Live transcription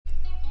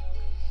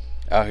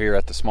out here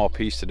at the small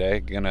piece today.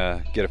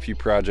 Gonna get a few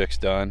projects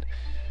done.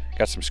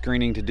 Got some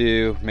screening to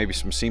do, maybe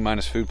some C-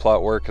 food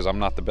plot work because I'm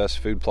not the best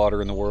food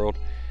plotter in the world.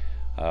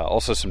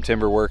 Also some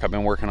timber work. I've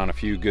been working on a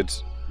few good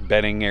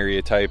bedding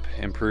area type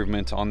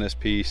improvements on this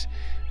piece,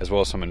 as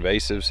well as some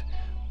invasives.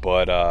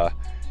 But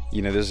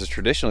this has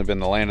traditionally been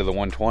the land of the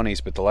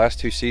 120s, but the last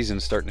 2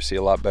 seasons starting to see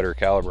a lot better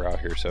caliber out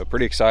here. So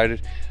pretty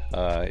excited.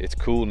 It's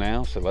cool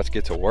now, so let's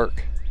get to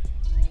work.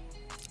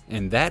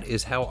 And that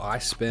is how I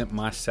spent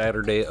my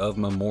Saturday of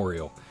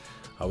Memorial.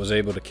 I was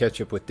able to catch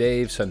up with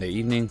Dave Sunday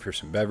evening for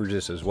some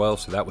beverages as well,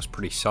 so that was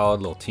pretty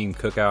solid. Little team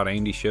cookout.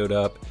 Andy showed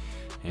up,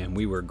 and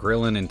we were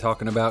grilling and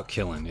talking about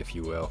killing, if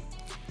you will.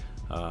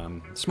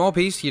 Small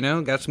piece,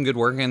 got some good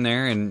work in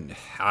there, and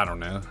I don't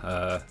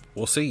know.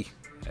 We'll see.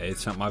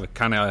 It's something I've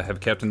kind of have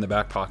kept in the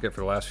back pocket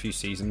for the last few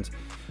seasons.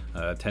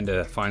 Tend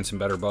to find some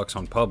better bucks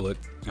on public.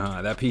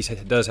 That piece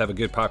does have a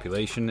good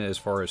population as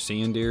far as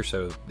seeing deer,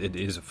 so it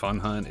is a fun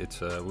hunt.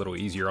 It's a little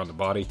easier on the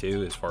body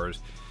too, as far as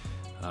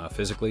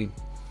physically.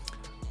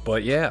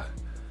 But yeah,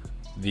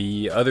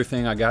 the other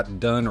thing I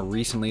got done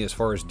recently as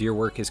far as deer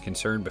work is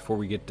concerned, before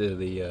we get to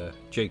the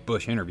Jake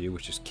Bush interview,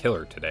 which is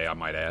killer today, I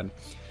might add.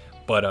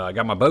 But I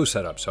got my bow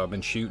set up, so I've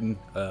been shooting,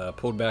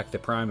 pulled back the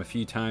prime a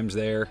few times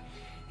there.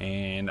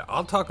 And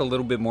I'll talk a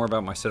little bit more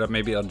about my setup.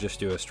 Maybe I'll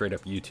just do a straight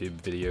up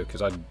YouTube video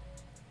because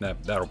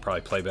that'll probably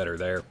play better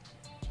there.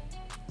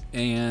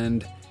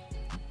 And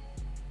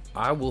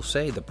I will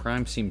say the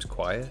prime seems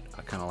quiet.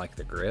 I kind of like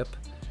the grip.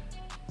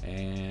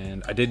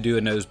 And I did do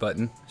a nose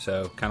button,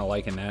 so kind of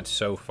liking that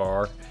so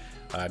far.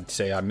 I'd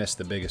say I missed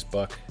the biggest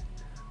buck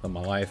of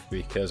my life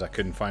because I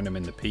couldn't find him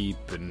in the peep,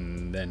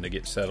 and then to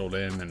get settled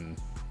in, and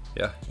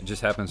yeah, it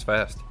just happens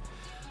fast.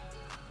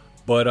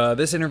 But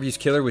this interview's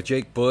killer with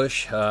Jake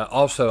Bush.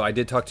 Also, I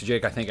did talk to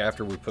Jake, I think,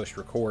 after we pushed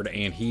record,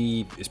 and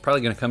he is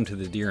probably going to come to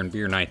the Deer and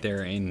Beer Night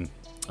there in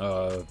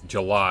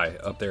July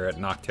up there at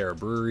Nocterra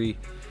Brewery.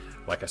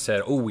 Like I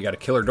said, we got a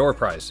killer door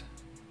prize.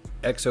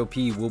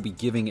 XOP will be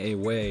giving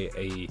away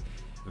a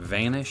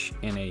Vanish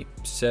and a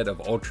set of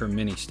Ultra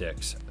Mini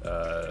Sticks.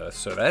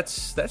 So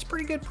that's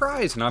pretty good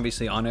prize. And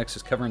obviously, Onyx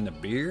is covering the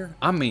beer.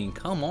 I mean,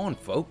 come on,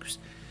 folks.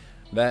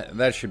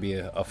 That should be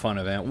a fun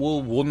event.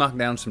 We'll knock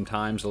down some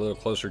times a little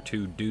closer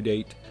to due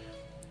date,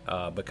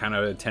 but kind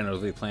of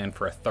tentatively planned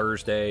for a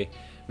Thursday,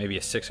 maybe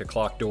a 6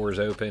 o'clock doors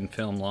open.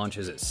 Film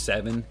launches at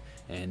 7,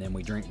 and then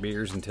we drink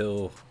beers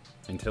until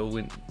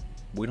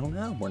we don't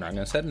know. We're not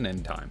going to set an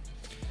end time.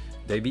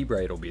 Dave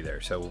Ebright will be there,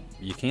 so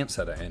you can't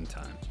set an end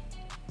time.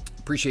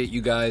 Appreciate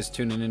you guys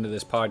tuning into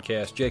this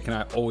podcast. Jake and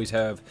I always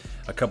have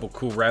a couple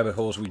cool rabbit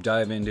holes we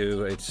dive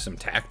into. It's some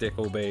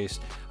tactical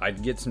based.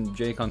 I'd get some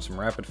Jake on some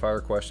rapid fire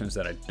questions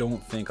that I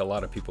don't think a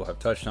lot of people have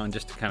touched on,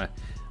 just to kind of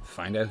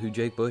find out who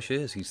Jake Bush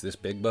is. He's this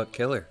big buck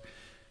killer.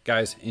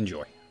 Guys,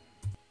 enjoy.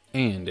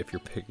 And if you're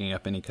picking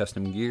up any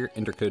custom gear,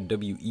 enter code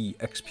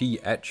WEXP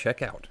at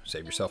checkout.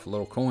 Save yourself a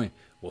little coin.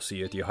 We'll see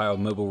you at the Ohio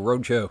Mobile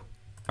Roadshow.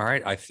 All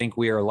right, I think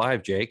we are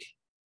live, Jake.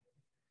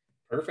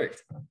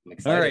 Perfect. I'm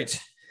excited. All right.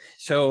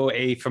 So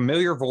a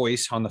familiar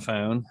voice on the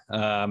phone.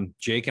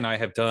 Jake and I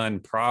have done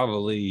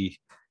probably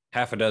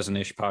half a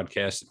dozen-ish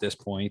podcasts at this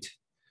point.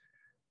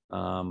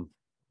 And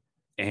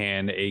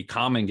a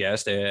common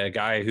guest, a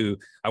guy who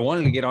I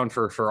wanted to get on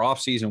for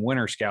off-season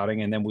winter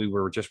scouting, and then we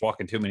were just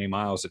walking too many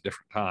miles at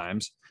different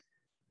times.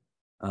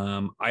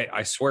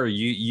 I swear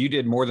you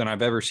did more than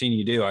I've ever seen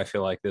you do, I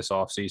feel like, this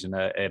off-season.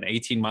 An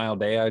 18-mile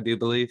day, I do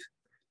believe.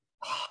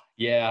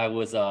 Yeah, I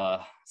was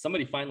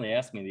somebody finally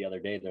asked me the other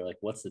day, they're like,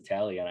 what's the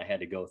tally? And I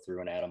had to go through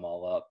and add them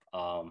all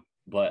up.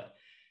 But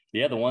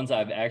yeah, the ones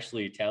I've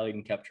actually tallied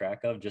and kept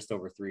track of, just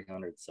over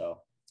 300. So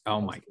oh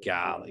my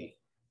golly.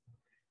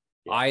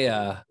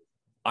 Yeah.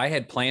 I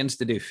had plans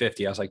to do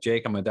 50. I was like,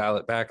 Jake, I'm gonna dial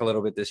it back a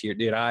little bit this year.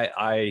 Dude,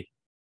 I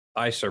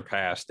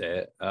surpassed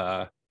it.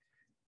 I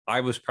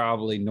was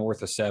probably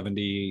north of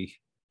 70,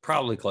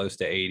 probably close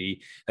to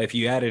 80. If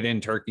you added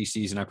in turkey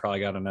season, I probably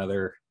got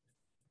another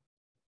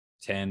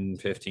 10,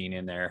 15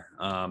 in there.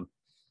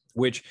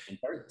 Which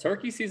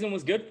turkey season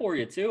was good for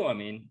you too. I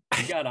mean,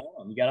 you got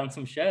on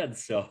some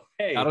sheds. So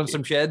hey, got on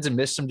some sheds and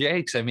missed some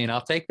Jakes. I mean,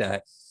 I'll take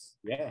that.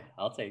 Yeah,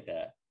 I'll take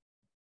that.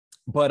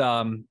 But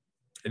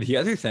the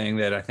other thing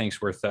that I think is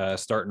worth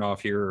starting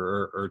off here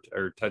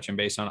or touching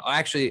base on,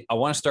 actually, I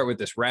want to start with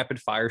this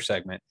rapid fire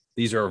segment.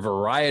 These are a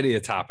variety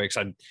of topics.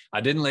 I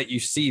didn't let you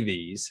see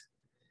these,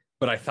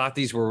 but I thought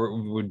these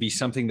would be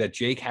something that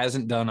Jake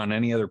hasn't done on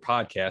any other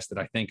podcast that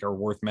I think are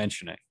worth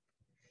mentioning.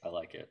 I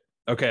like it.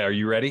 Okay, are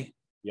you ready?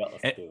 Yeah,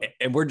 let's do it.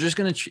 And we're just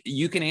going to,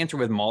 you can answer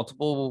with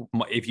multiple.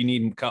 If you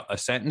need a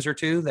sentence or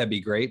two, that'd be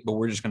great, but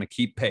we're just going to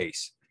keep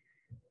pace.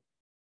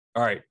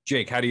 All right,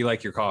 Jake, how do you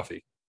like your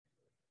coffee?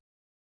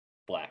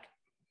 Black.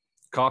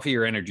 Coffee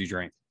or energy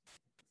drink?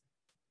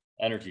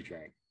 Energy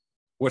drink.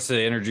 What's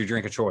the energy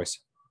drink of choice?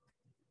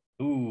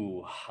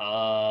 Ooh,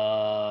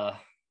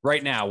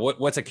 right now,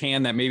 what's a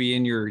can that maybe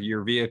in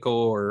your vehicle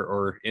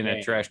or in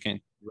a trash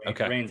can?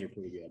 Okay. Rains are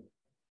pretty good.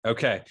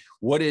 Okay.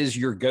 What is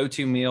your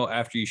go-to meal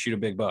after you shoot a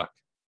big buck?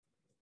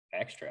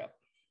 Backstrap.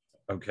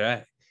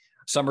 Okay.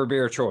 Summer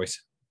beer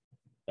choice?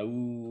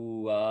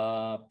 Ooh,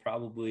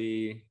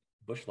 Probably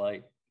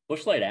Bushlight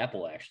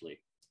apple, actually,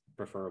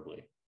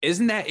 preferably.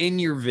 Isn't that in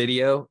your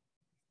video?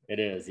 It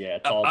is, yeah,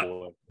 tall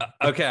boy.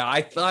 Okay,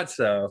 I thought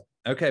so.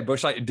 Okay,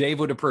 Bushlight, Dave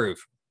would approve.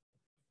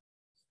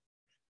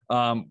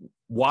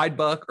 Wide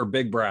buck or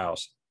big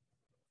brows?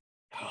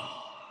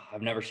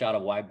 I've never shot a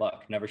wide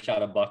buck, never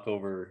shot a buck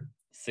over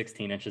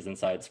 16 inches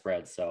inside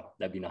spread, so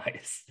that'd be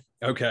nice.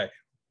 Okay.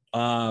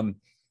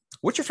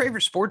 What's your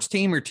favorite sports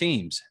team or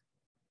teams?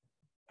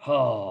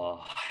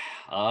 Oh,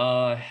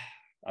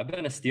 I've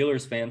been a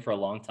Steelers fan for a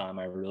long time.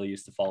 I really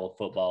used to follow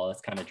football.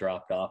 That's kind of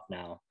dropped off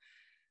now.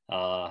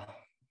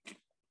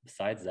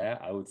 Besides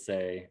that, I would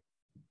say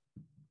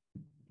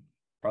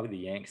probably the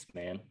Yanks,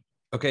 man.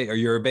 Okay, are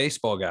you a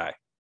baseball guy?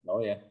 Oh,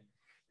 yeah.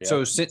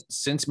 So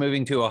since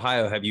moving to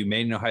Ohio, have you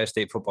made an Ohio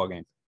State football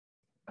game?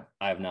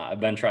 I have not. I've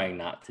been trying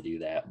not to do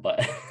that,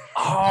 but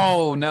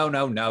oh, no.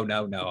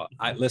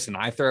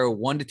 I throw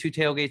 1 to 2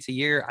 tailgates a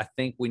year. I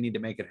think we need to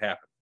make it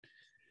happen.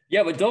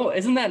 Yeah, but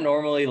isn't that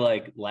normally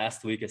like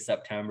last week of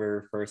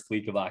September, first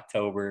week of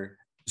October?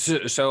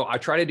 So I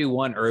try to do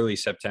one early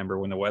September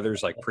when the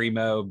weather's like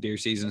primo, deer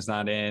season's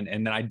not in.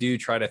 And then I do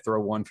try to throw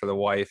one for the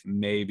wife,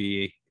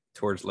 maybe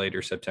towards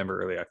later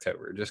September, early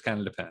October. It just kind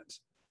of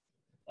depends.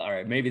 All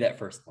right, maybe that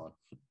first one.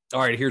 All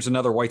right, here's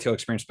another Whitetail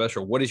Experience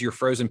special. What is your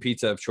frozen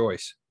pizza of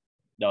choice?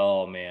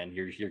 Oh man,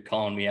 you're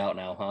calling me out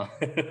now,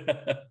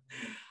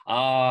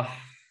 huh?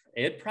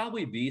 It'd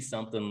probably be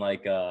something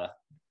like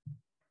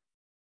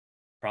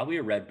probably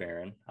a Red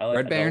Baron.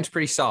 Red Baron's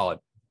pretty solid.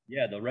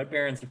 Yeah, the Red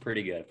Barons are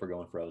pretty good if we're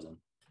going frozen.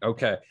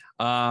 Okay.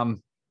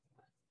 On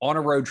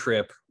a road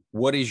trip,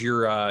 what is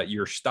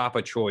your stop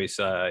of choice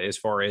as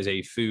far as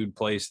a food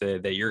place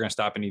that you're going to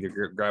stop and either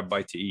grab a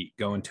bite to eat,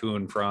 going to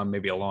and from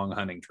maybe a long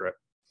hunting trip?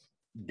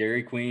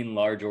 Dairy Queen,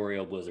 large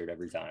Oreo Blizzard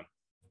every time.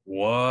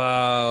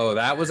 Whoa,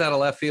 that was out of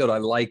left field. I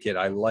like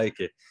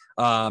it.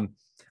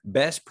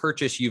 Best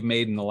purchase you've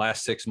made in the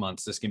last 6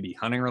 months. This can be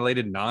hunting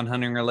related,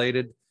 non-hunting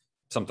related,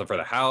 something for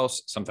the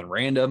house, something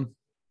random.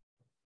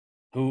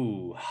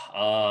 Ooh,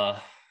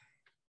 I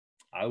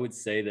would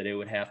say that it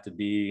would have to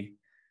be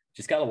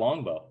just got a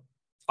longbow.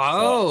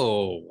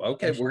 Oh,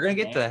 okay. We're going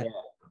to get to that.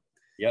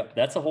 Yep.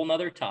 That's a whole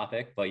nother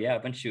topic, but yeah,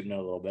 I've been shooting it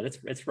a little bit.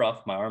 It's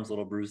rough. My arm's a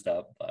little bruised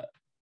up, but.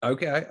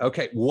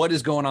 Okay. What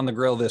is going on the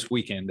grill this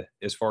weekend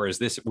as far as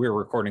this? We're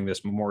recording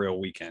this Memorial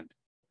weekend.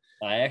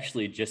 I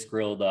actually just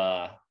grilled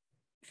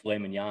filet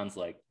mignons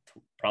like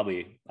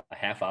probably a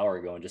half hour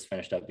ago and just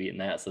finished up eating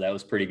that. So that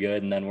was pretty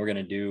good. And then we're going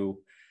to do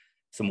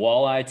some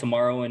walleye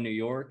tomorrow in New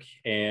York,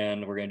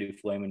 and we're going to do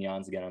filet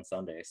mignons again on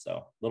Sunday. So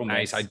a little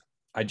nice.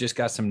 I just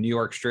got some New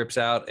York strips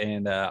out,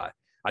 and I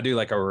do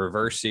like a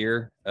reverse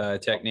sear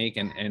technique,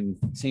 and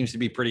seems to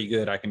be pretty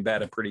good. I can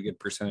bet a pretty good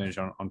percentage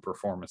on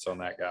performance on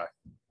that guy.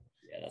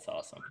 Yeah, that's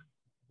awesome.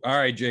 All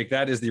right, Jake,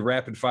 that is the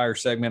rapid fire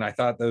segment. I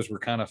thought those were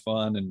kind of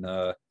fun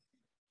and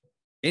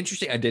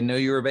interesting. I didn't know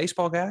you were a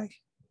baseball guy,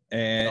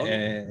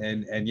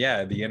 and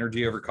yeah, the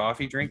energy over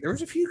coffee drink. There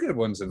was a few good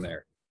ones in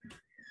there.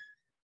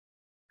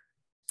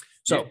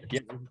 So, yeah,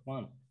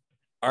 fun.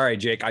 All right,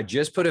 Jake, I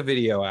just put a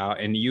video out,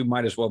 and you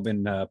might as well have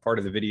been part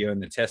of the video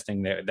and the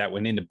testing that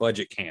went into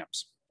budget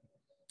cams.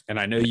 And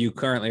I know you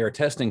currently are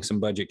testing some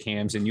budget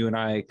cams, and you and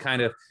I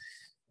kind of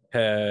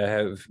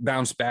have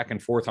bounced back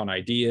and forth on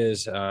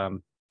ideas. I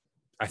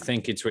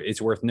think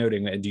it's worth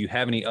noting. Do you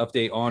have any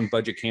update on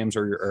budget cams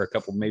or a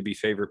couple maybe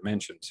favorite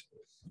mentions?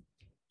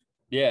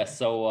 Yeah,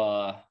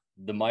 so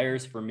the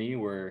Myers for me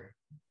were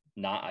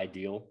not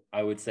ideal,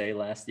 I would say,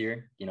 last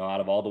year.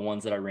 Out of all the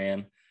ones that I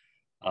ran,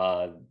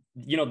 I'll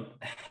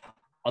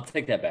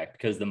take that back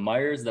because the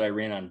Myers that I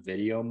ran on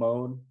video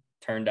mode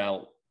turned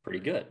out pretty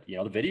good. The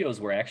videos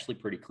were actually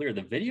pretty clear.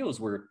 The videos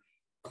were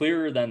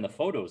clearer than the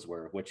photos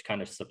were, which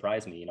kind of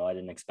surprised me. I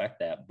didn't expect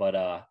that, but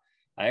I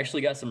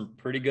actually got some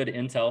pretty good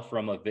intel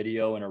from a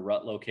video in a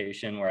rut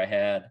location where I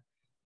had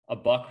a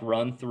buck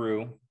run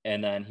through,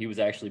 and then he was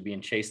actually being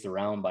chased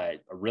around by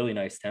a really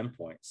nice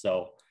 10-point.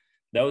 So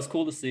that was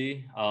cool to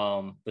see.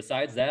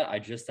 Besides that, I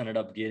just ended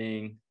up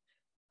getting,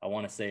 I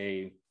want to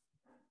say,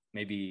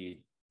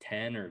 maybe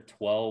 10 or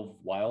 12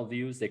 wild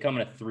views. They come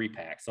in a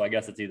 3-pack, so I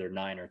guess it's either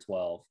 9 or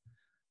 12.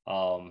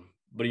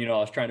 But I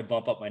was trying to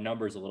bump up my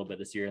numbers a little bit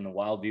this year. In the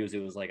wild views, it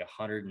was like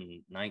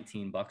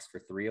 $119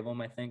 for 3 of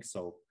them, I think.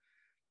 So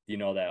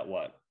that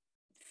what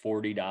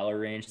 $40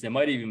 range. They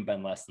might have even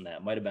been less than that.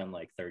 It might have been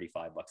like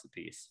 $35 a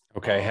piece.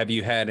 Okay. Have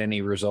you had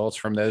any results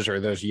from those, or are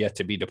those yet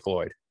to be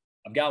deployed?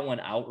 I've got one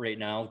out right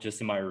now, just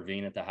in my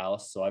ravine at the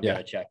house. So I've got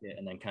to check it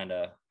and then kind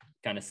of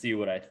see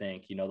what I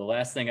think. The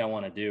last thing I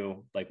want to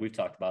do, like we've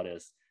talked about,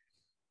 is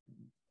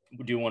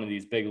do one of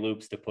these big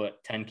loops to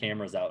put 10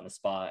 cameras out in a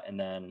spot, and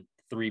then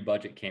 3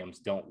 budget cams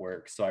don't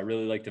work. So I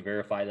really like to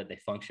verify that they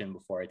function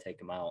before I take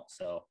them out.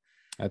 So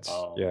that's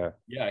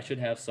I should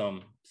have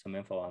some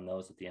info on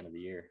those at the end of the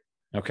year.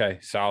 Okay,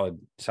 solid.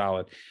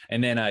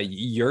 And then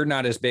you're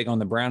not as big on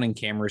the Browning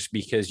cameras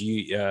because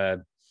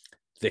the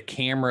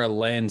camera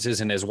lens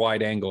isn't as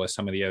wide angle as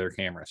some of the other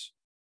cameras.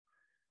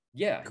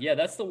 Yeah,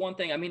 that's the one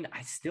thing. I mean,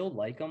 I still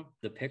like them.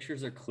 The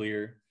pictures are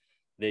clear.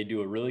 They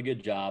do a really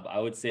good job. I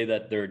would say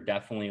that they're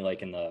definitely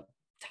like in the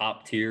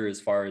top tier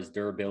as far as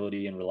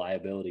durability and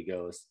reliability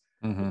goes.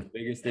 Mm-hmm. But the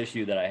biggest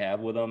issue that I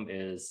have with them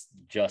is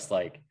just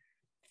like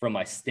from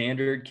my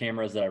standard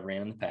cameras that I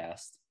ran in the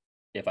past,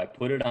 if I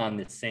put it on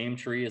the same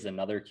tree as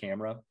another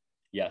camera,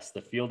 yes,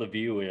 the field of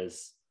view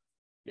is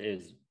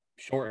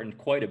shortened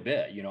quite a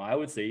bit. You know, I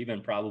would say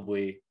even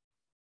probably,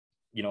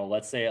 you know,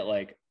 let's say at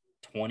like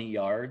 20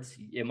 yards,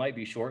 it might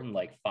be shortened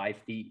like 5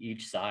 feet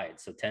each side.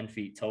 So 10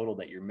 feet total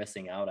that you're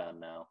missing out on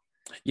now.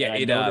 Yeah.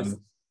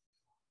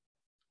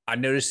 I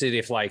noticed it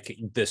if like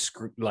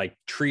like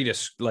tree to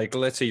like,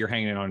 let's say you're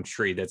hanging it on a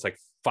tree that's like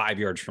 5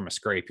 yards from a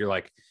scrape. You're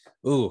like,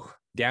 ooh,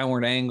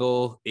 downward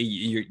angle.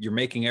 You're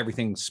making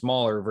everything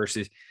smaller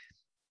versus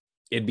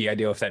it'd be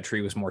ideal if that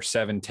tree was more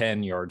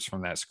 7-10 yards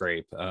from that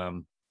scrape.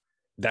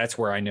 That's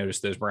where I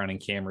noticed those Browning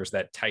cameras,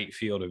 that tight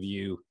field of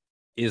view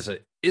is a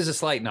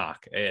slight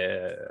knock.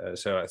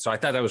 So I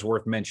thought that was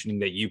worth mentioning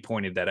that you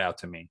pointed that out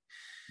to me.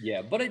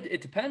 Yeah, but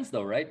it depends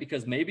though, right?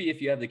 Because maybe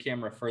if you have the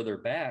camera further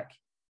back,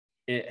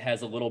 it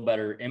has a little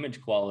better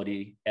image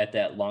quality at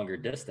that longer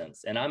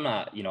distance. And I'm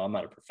not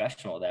a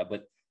professional at that,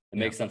 but it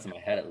makes sense in my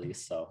head at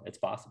least. So it's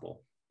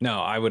possible. No,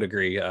 I would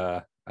agree.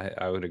 I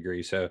would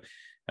agree. So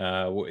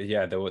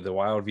the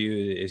wild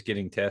view is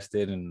getting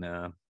tested,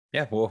 and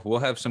we'll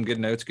have some good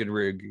notes,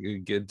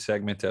 good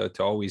segment to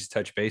always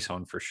touch base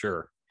on for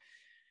sure.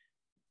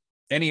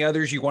 Any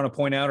others you want to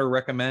point out or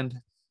recommend?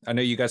 I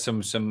know you got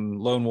some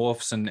lone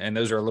wolves, and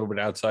those are a little bit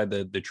outside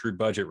the true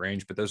budget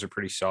range, but those are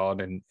pretty solid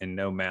and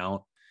no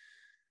mount.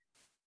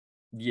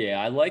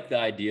 Yeah, I like the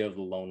idea of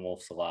the lone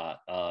wolves a lot.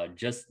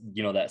 Just,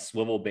 that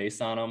swivel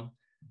base on them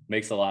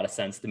makes a lot of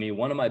sense to me.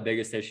 One of my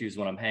biggest issues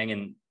when I'm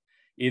hanging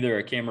either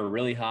a camera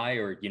really high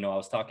or, I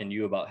was talking to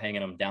you about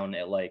hanging them down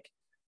at like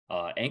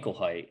ankle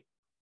height.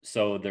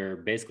 So they're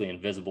basically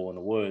invisible in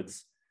the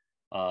woods.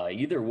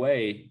 Either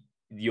way,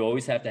 you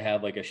always have to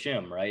have like a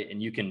shim, right?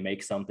 And you can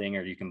make something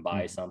or you can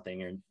buy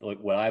something, or like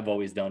what I've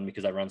always done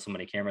because I run so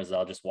many cameras,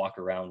 I'll just walk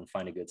around and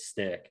find a good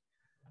stick.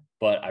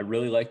 But I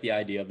really like the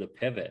idea of the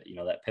pivot.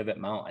 That pivot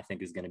mount I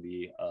think is going to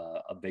be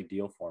a big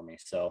deal for me.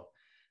 So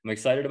I'm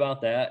excited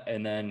about that.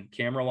 And then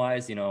camera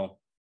wise,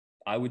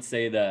 I would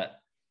say that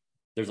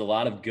there's a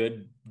lot of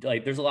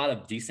there's a lot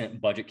of decent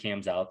budget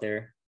cams out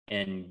there.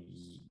 And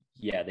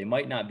yeah, they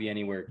might not be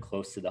anywhere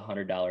close to the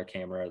 $100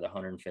 camera or the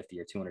 $150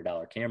 or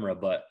 $200 camera.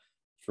 But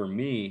for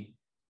me,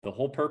 the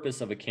whole purpose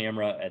of a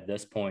camera at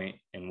this point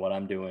and what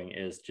I'm doing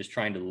is just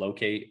trying to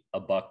locate a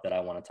buck that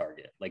I want to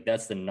target. Like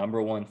that's the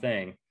number one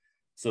thing.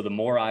 So the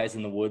more eyes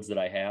in the woods that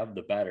I have,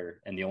 the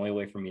better. And the only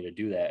way for me to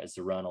do that is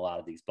to run a lot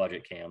of these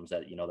budget cams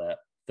at, that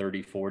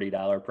 $30,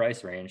 $40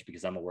 price range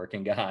because I'm a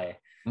working guy.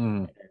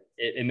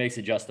 It makes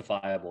it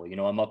justifiable.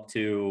 I'm up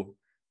to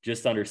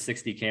just under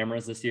 60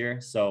 cameras this year.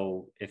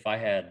 So if I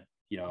had,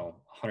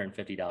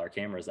 $150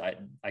 cameras,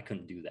 I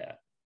couldn't do that.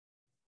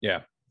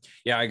 Yeah.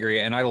 Yeah, I agree.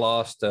 And I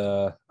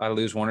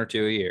lose one or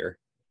two a year.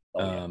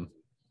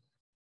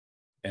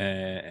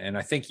 And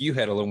I think you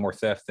had a little more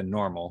theft than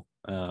normal.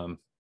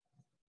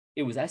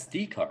 It was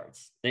SD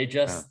cards. They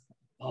just,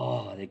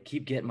 they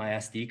keep getting my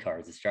SD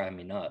cards. It's driving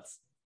me nuts.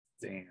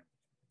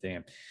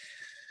 Damn.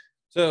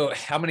 So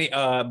how many,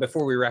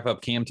 before we wrap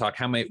up cam talk,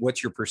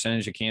 what's your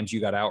percentage of cams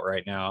you got out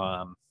right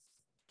now?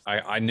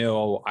 I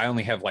know I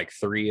only have like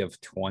 3 of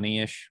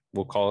 20-ish,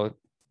 we'll call it,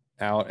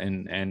 out,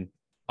 and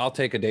I'll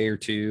take a day or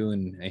two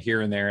and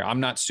here and there.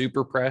 I'm not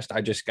super pressed.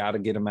 I just got to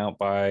get them out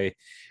by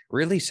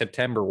really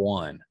September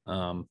 1.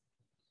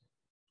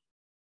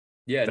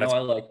 Yeah, no, I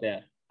like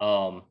that.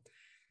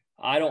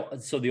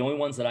 So the only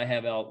ones that I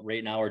have out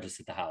right now are just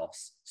at the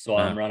house. So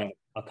I'm running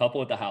a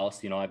couple at the house.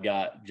 I've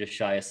got just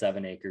shy of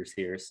 7 acres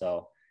here.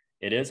 So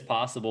it is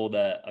possible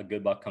that a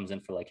good buck comes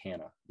in for like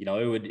Hannah.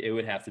 It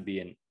would have to be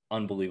an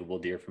unbelievable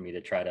deer for me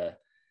to try to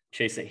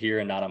chase it here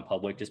and not on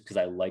public, just because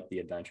I like the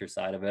adventure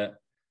side of it.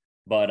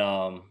 But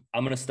I'm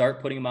going to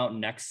start putting them out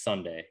next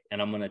Sunday, and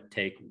I'm going to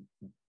take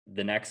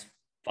the next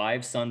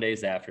 5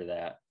 Sundays after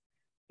that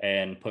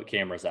and put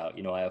cameras out.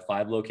 I have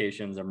 5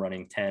 locations. I'm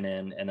running 10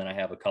 in, and then I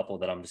have a couple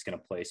that I'm just going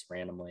to place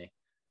randomly.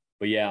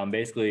 But yeah, I'm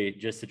basically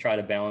just to try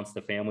to balance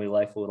the family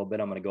life a little bit.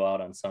 I'm going to go out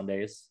on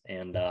Sundays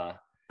and going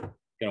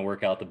to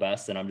work out the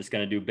best. And I'm just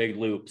going to do big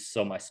loops.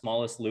 So my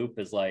smallest loop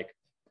is like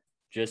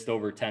just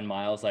over 10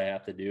 miles I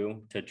have to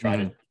do to try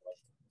to,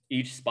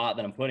 each spot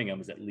that I'm putting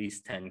them is at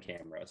least 10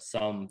 cameras,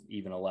 some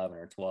even 11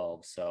 or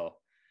 12. So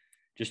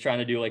just trying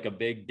to do like a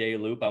big day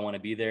loop. I want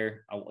to be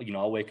there.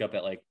 I'll wake up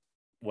at like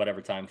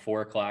whatever time,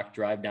 4:00,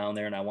 drive down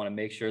there. And I want to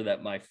make sure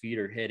that my feet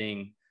are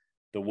hitting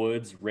the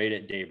woods right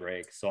at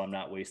daybreak. So I'm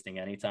not wasting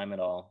any time at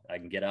all. I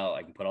can get out,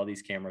 I can put all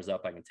these cameras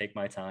up. I can take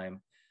my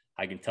time.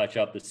 I can touch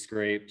up the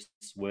scrapes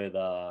with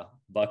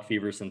buck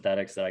fever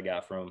synthetics that I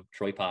got from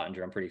Troy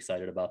Pottinger. I'm pretty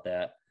excited about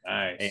that.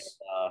 Nice. And,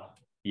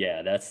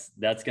 yeah,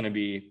 that's going to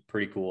be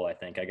pretty cool. I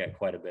think I got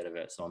quite a bit of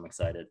it. So I'm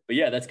excited, but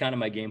yeah, that's kind of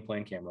my game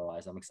plan camera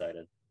wise. I'm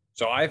excited.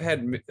 So I've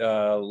had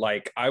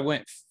I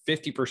went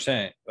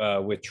 50%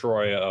 with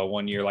Troy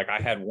 1 year. Like I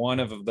had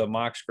one of the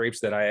mock scrapes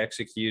that I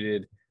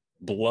executed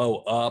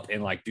blow up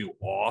and like do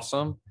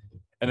awesome.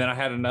 And then I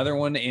had another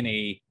one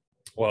it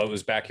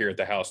was back here at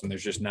the house, and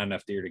there's just not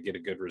enough deer to get a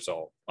good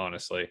result.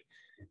 Honestly,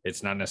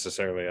 it's not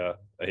necessarily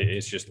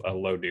it's just a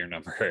low deer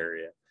number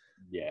area.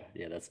 Yeah,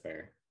 that's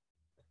fair.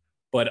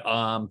 But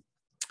all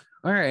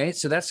right,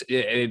 so that's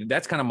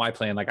kind of my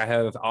plan. Like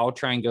I'll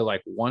try and go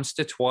like once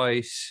to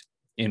twice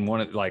in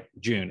one of like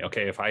June.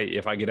 Okay, if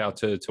I get out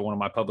to one of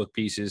my public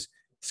pieces,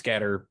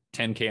 scatter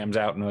 10 cams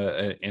out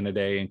in a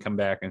day and come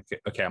back and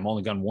okay, I'm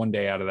only gone one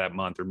day out of that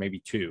month or maybe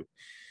two.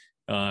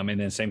 And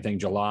then same thing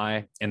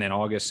July, and then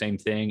August, same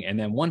thing. And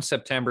then once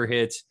September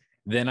hits,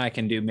 then I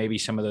can do maybe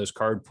some of those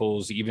card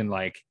pulls, even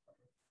like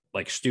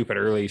stupid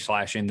early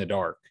 / in the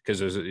dark, because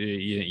there's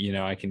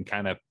I can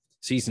kind of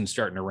season's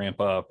starting to ramp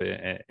up,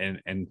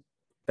 and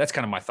that's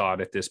kind of my thought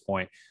at this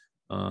point.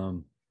 I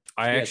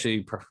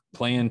actually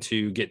plan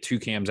to get 2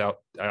 cams out.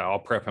 I'll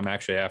prep them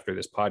actually after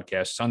this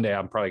podcast. Sunday,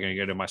 I'm probably going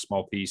to go to my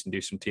small piece and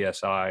do some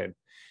TSI.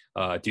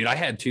 And dude, I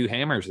had 2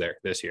 hammers there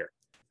this year.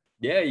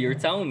 Yeah, you were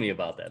telling me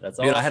about that. That's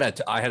dude,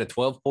 awesome. I had a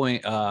 12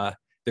 point. I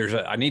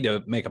need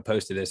to make a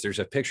post of this. There's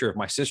a picture of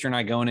my sister and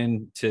I going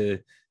into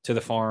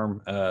the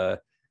farm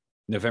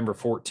November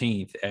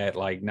 14th at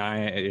like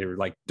 9 or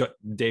like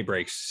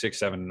daybreak,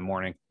 6-7 in the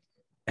morning,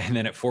 and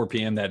then at 4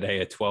 p.m. that day,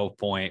 a 12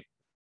 point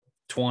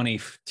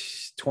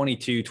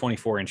 22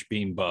 24 inch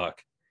beam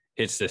buck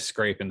hits this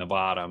scrape in the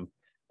bottom.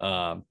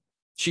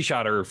 She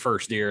shot her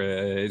first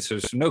deer, so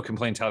there's no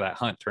complaints how that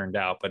hunt turned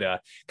out,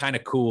 but kind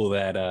of cool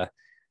that a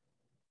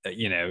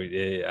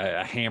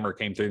hammer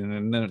came through,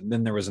 and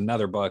then there was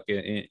another buck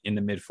in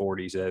the mid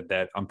 40s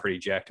that I'm pretty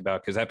jacked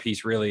about, because that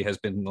piece really has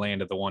been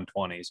landed the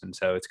 120s, and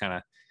so it's kind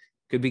of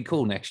could be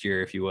cool next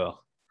year, if you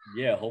will.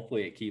 Yeah,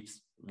 hopefully it keeps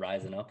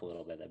rising up a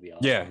little bit. That'd be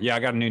awesome. Yeah, I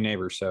got a new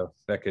neighbor, so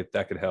that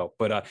could help.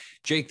 But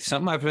Jake,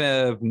 something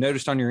I've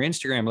noticed on your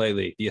Instagram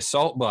lately, the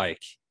assault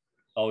bike.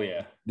 Oh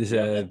yeah,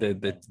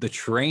 the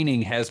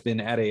training has been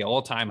at a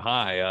all-time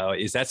high.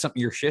 Is that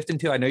something you're shifting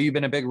to? I know you've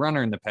been a big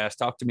runner in the past.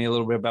 Talk to me a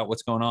little bit about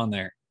what's going on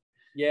there.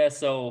 Yeah,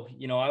 so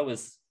I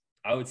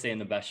would say in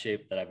the best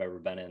shape that I've ever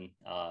been in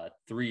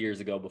 3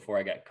 years ago before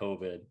I got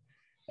COVID.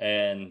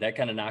 And that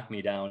kind of knocked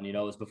me down. It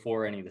was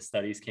before any of the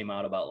studies came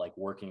out about like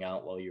working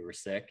out while you were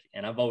sick.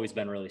 And I've always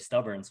been really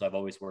stubborn, so I've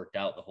always worked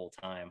out the whole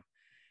time.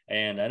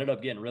 And I ended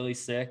up getting really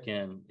sick,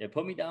 and it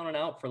put me down and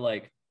out for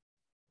like,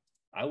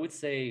 I would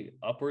say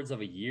upwards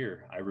of a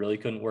year. I really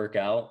couldn't work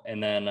out.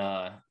 And then,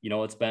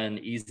 it's been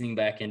easing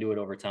back into it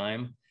over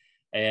time.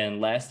 And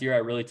last year I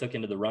really took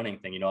into the running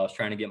thing. I was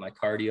trying to get my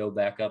cardio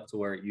back up to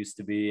where it used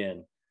to be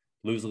and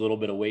lose a little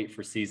bit of weight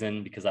for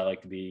season, because I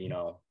like to be,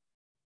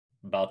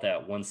 about that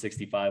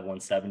 165,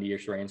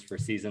 170-ish range for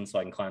season, so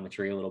I can climb the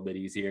tree a little bit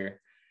easier.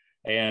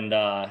 And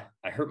I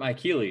hurt my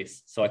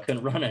Achilles, so I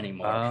couldn't run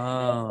anymore.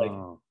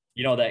 Oh.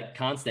 That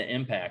constant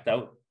impact.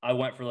 I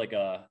went for like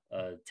a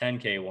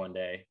 10K one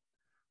day,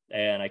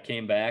 and I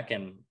came back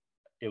and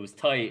it was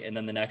tight. And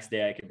then the next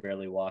day I could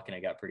barely walk, and it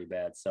got pretty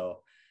bad. So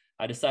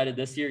I decided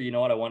this year,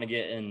 I want to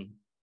get in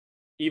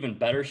even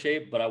better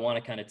shape, but I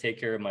want to kind of take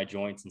care of my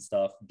joints and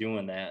stuff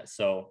doing that.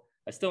 So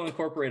I still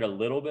incorporate a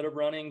little bit of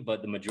running,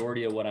 but the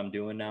majority of what I'm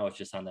doing now is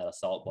just on that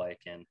assault bike.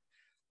 And,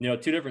 2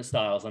 different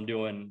styles. I'm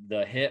doing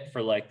the hit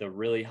for like the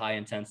really high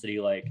intensity,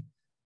 like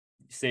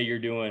say you're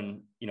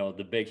doing,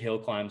 the big hill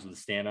climbs with a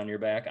stand on your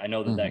back. I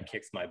know that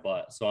kicks my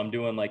butt. So I'm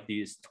doing like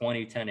these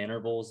 20-10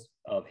 intervals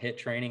of hit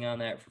training on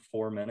that for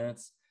 4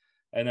 minutes.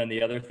 And then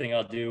the other thing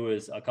I'll do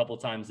is a couple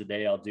times a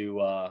day, I'll do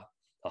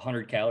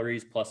 100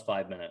 calories plus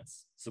 5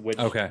 minutes. So which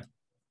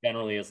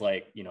generally is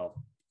like,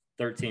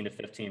 13 to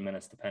 15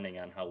 minutes, depending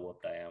on how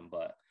whooped I am.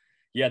 But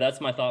yeah,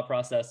 that's my thought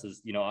process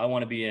is, I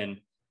want to be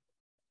in,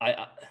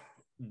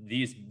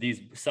 these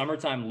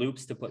summertime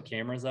loops to put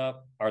cameras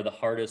up are the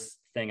hardest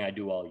thing I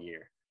do all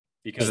year,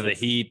 because of the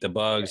heat, the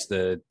bugs,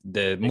 the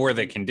more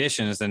the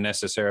conditions than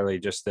necessarily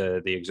just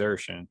the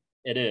exertion.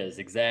 It is,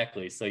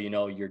 exactly. So,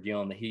 you're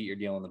dealing the heat, you're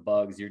dealing the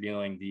bugs, you're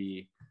dealing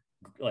the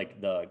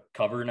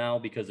cover now,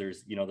 because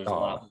there's a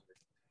lot.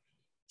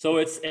 So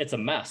it's a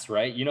mess,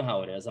 right? You know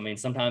how it is. I mean,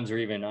 sometimes you're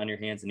even on your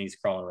hands and knees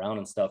crawling around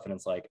and stuff. And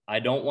it's like, I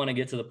don't want to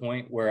get to the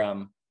point where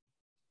I'm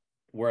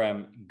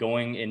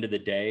going into the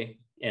day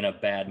in a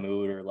bad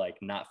mood or like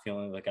not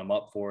feeling like I'm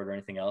up for it or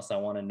anything else. I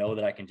want to know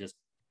that I can just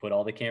put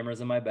all the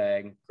cameras in my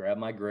bag, grab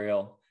my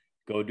grail,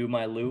 go do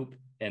my loop,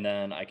 and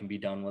then I can be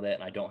done with it.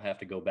 And I don't have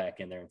to go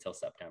back in there until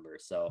September.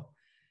 So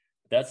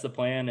that's the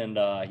plan. And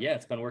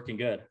it's been working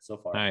good so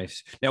far.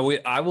 Nice. Now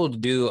I will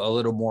do a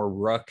little more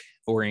ruck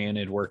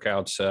oriented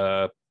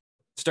workouts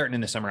starting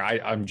in the summer.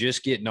 I'm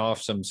just getting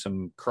off some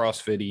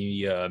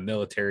CrossFit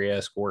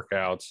military-esque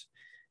workouts,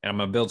 and I'm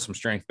gonna build some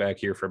strength back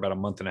here for about a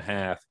month and a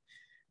half,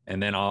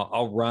 and then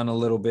I'll run a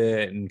little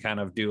bit and kind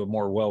of do a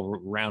more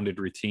well-rounded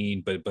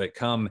routine. But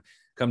come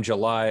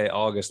July,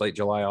 August, late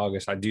July,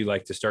 August, I do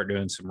like to start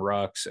doing some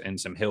rucks and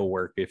some hill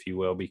work, if you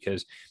will,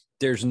 because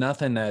there's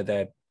nothing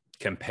that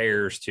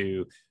compares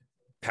to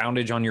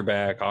poundage on your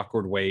back,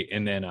 awkward weight,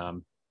 and then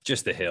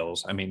just the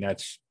hills. I mean,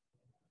 it's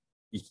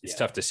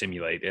tough to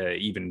simulate.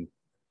 Even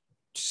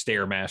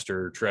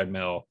Stairmaster,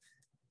 treadmill,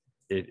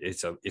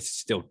 it's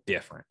still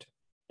different.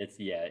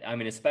 Yeah. I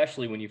mean,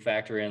 especially when you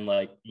factor in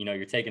like,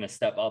 you're taking a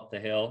step up the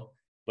hill,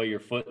 but your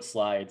foot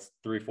slides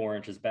 3-4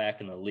 inches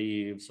back in the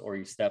leaves, or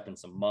you step in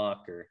some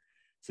muck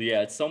so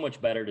yeah, it's so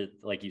much better to,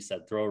 like you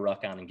said, throw a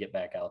ruck on and get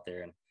back out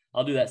there. And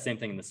I'll do that same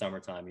thing in the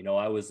summertime.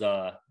 I was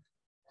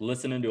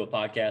listening to a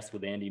podcast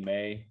with Andy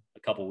May a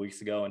couple of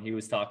weeks ago, and he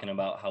was talking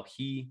about how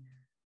he's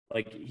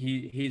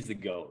the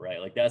GOAT, right?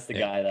 Like that's the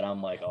guy that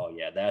I'm like, oh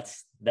yeah,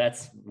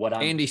 that's what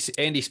I'm.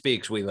 Andy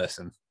speaks, we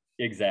listen.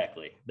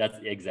 Exactly. That's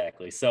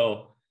exactly.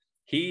 So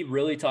he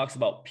really talks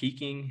about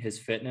peaking his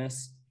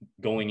fitness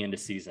going into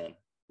season,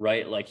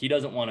 right? Like he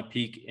doesn't want to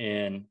peak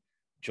in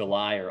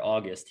July or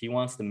August. He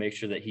wants to make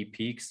sure that he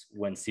peaks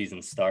when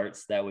season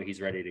starts. That way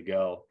he's ready to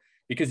go,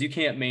 because you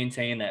can't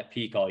maintain that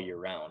peak all year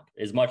round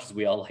as much as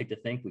we all like to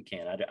think we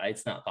can.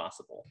 It's not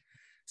possible.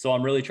 So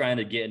I'm really trying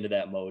to get into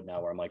that mode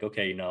now where I'm like,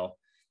 okay,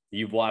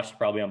 you've watched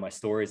probably on my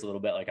stories a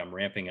little bit, like I'm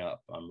ramping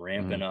up,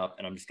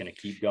 and I'm just going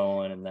to keep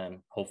going. And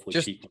then hopefully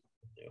peak.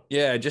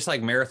 Yeah. Just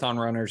like marathon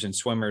runners and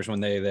swimmers, when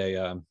they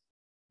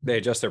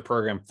adjust their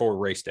program for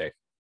race day.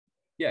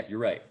 Yeah, you're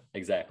right.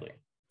 Exactly.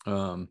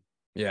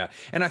 Yeah.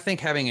 And I think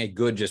having a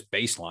good just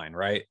baseline,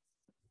 right?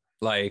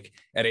 Like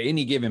at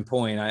any given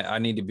point, I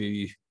need to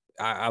be,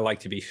 I like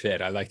to be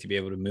fit. I like to be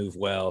able to move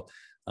well.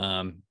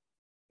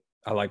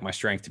 I like my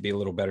strength to be a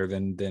little better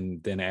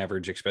than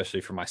average,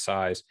 especially for my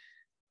size.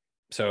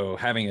 So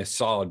having a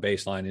solid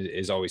baseline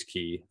is always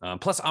key.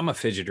 Plus I'm a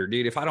fidgeter,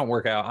 dude. If I don't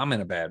work out, I'm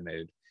in a bad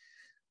mood.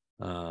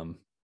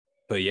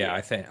 But yeah, I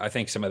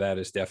think some of that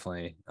is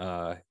definitely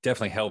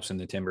helps in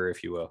the timber,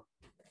 if you will.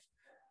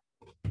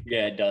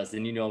 Yeah, it does.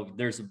 And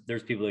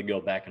there's people that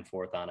go back and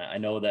forth on it. I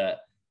know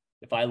that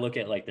if I look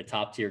at like the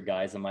top tier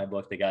guys in my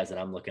book, the guys that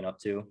I'm looking up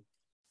to,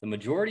 the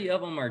majority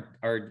of them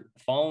are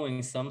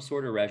following some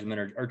sort of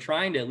regimen or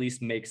trying to at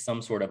least make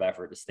some sort of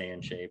effort to stay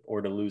in shape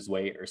or to lose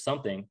weight or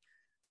something,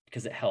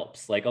 because it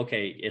helps. Like,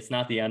 okay, it's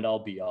not the end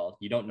all be all.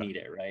 You don't need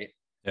it, right?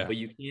 Yeah. But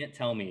you can't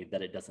tell me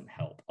that it doesn't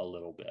help a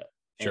little bit.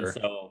 Sure. And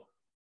so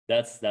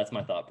that's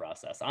my thought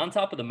process. On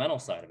top of the mental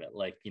side of it,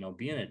 like,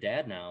 being a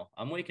dad now,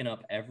 I'm waking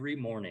up every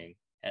morning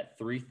at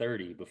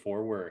 3:30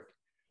 before work,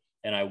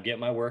 and I get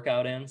my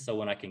workout in. So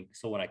when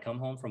I come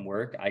home from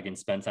work, I can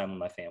spend time with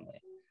my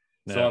family.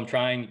 Yeah. So I'm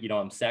trying,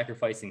 I'm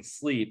sacrificing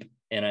sleep,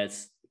 and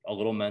it's a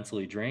little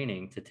mentally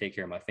draining to take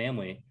care of my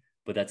family,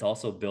 but that's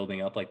also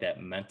building up like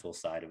that mental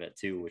side of it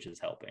too, which is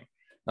helping.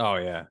 Oh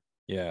yeah.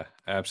 Yeah,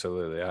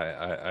 absolutely.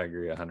 I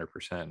agree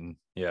 100%. And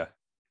yeah,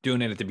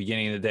 doing it at the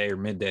beginning of the day or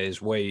midday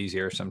is way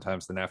easier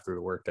sometimes than after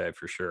the workday,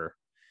 for sure.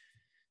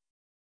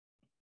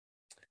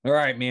 All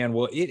right, man.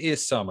 Well, it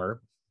is summer.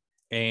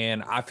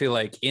 And I feel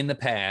like in the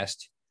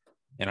past,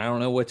 and I don't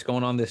know what's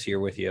going on this year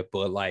with you,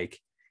 but like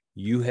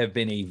you have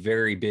been a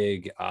very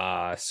big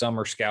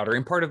summer scouter.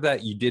 And part of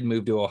that, you did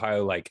move to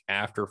Ohio like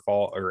after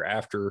fall or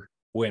after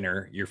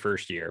winter, your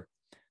first year.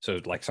 So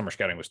like summer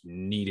scouting was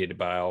needed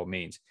by all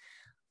means.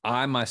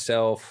 I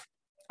myself,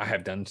 I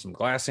have done some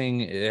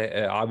glassing.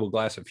 I will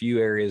glass a few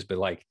areas, but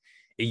like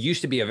it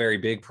used to be a very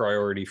big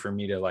priority for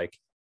me to like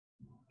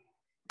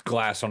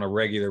glass on a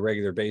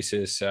regular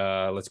basis.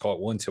 Let's call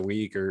it once a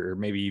week or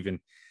maybe even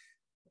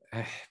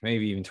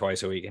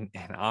twice a week. And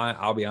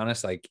I'll be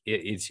honest, like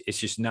it's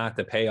just not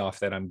the payoff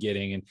that I'm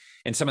getting.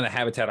 And some of the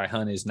habitat I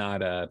hunt is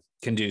not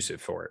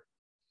conducive for it.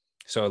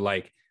 So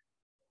like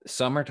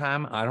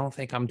summertime, I don't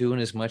think I'm doing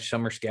as much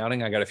summer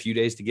scouting. I got a few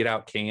days to get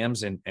out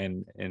cams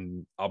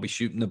and I'll be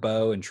shooting the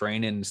bow and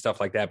training and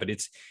stuff like that. But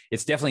it's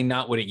definitely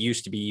not what it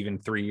used to be even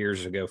 3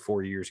 years ago,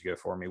 4 years ago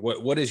for me.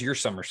 What does your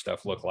summer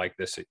stuff look like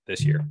this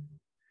year?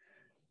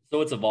 So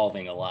it's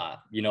evolving a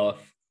lot.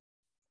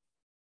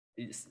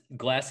 If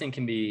glassing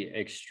can be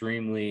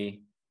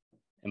extremely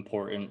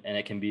important and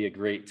it can be a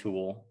great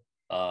tool.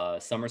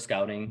 Summer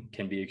scouting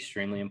can be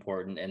extremely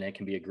important and it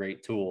can be a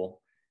great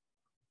tool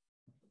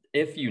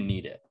if you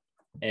need it.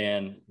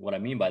 And what I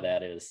mean by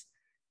that is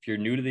if you're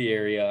new to the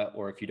area,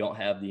 or if you don't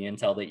have the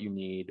intel that you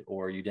need,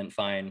 or you didn't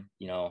find,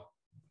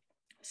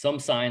 some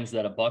signs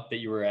that a buck that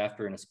you were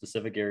after in a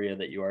specific area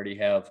that you already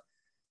have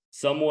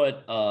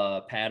somewhat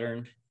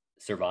patterned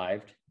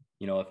survived,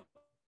 if you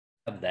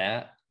have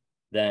that,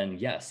 then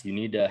yes, you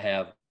need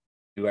to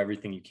do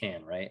everything you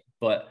can, right?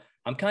 But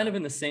I'm kind of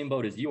in the same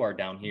boat as you are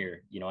down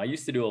here. I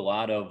used to do a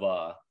lot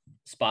of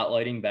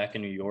spotlighting back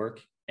in New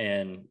York,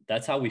 and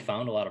that's how we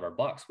found a lot of our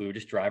bucks. We would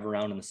just drive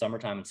around in the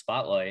summertime and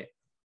spotlight,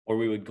 or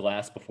we would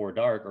glass before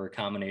dark, or a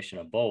combination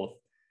of both.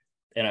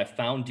 And I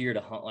found deer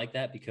to hunt like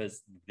that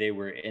because they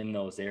were in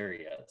those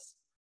areas.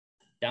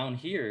 Down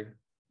here,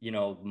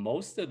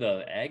 most of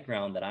the ag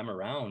ground that I'm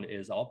around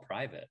is all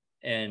private.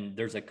 And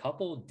there's a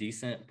couple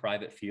decent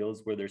private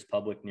fields where there's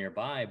public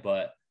nearby.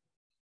 But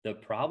the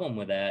problem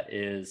with that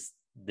is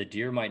the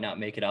deer might not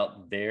make it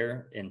out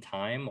there in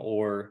time,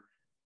 or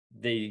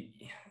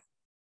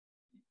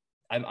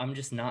I'm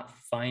just not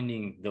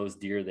finding those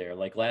deer there.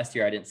 Like last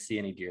year, I didn't see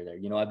any deer there.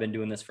 I've been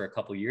doing this for a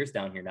couple of years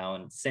down here now.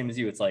 And same as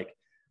you, it's like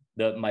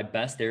my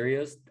best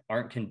areas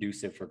aren't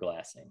conducive for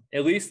glassing,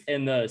 at least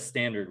in the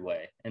standard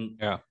way. And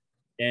yeah,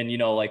 And, you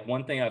know, like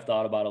one thing I've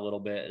thought about a little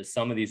bit is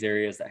some of these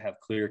areas that have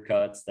clear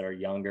cuts that are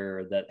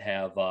younger, that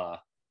have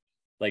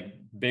like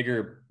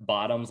bigger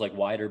bottoms, like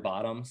wider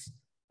bottoms.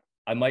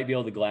 I might be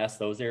able to glass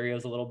those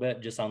areas a little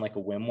bit just on like a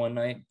whim one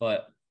night.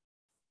 But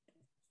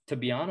to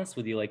be honest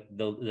with you, like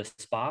the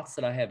spots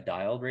that I have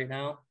dialed right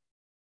now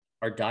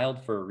are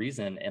dialed for a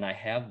reason. And I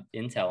have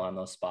intel on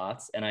those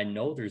spots and I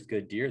know there's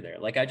good deer there.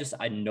 Like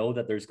I know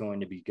that there's going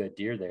to be good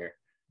deer there.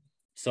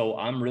 So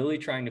I'm really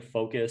trying to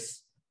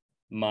focus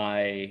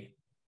my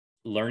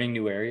learning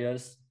new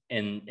areas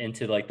and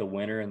into like the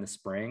winter and the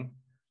spring.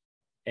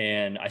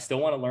 And I still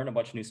want to learn a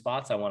bunch of new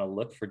spots. I want to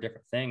look for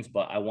different things,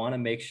 but I want to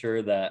make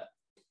sure that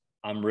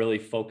I'm really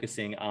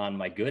focusing on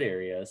my good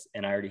areas.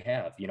 And I already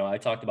have, you know, I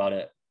talked about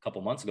it a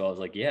couple months ago. I was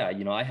like, yeah,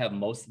 you know, I have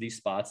most of these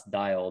spots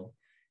dialed.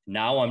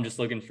 Now I'm just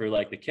looking for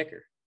like the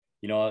kicker.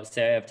 You know,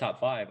 say I have top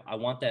 5. I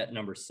want that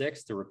number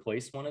 6 to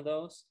replace one of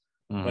those.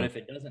 But if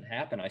it doesn't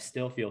happen, I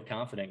still feel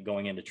confident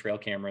going into trail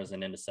cameras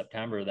and into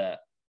September that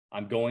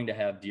I'm going to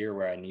have deer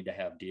where I need to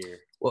have deer.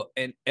 Well,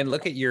 and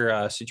look at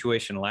your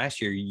situation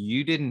last year.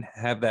 You didn't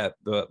have that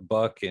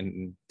buck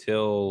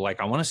until like,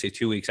 I want to say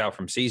 2 weeks out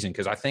from season.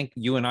 Cause I think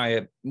you and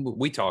I,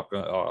 we talk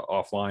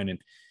offline and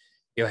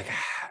you're like,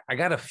 I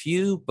got a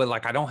few, but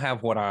like, I don't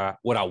have what I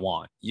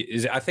want.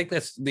 I think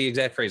that's the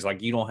exact phrase.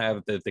 Like you don't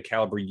have the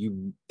caliber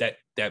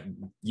that,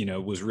 you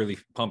know, was really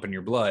pumping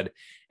your blood.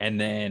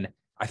 And then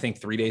I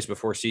think 3 days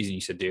before season, you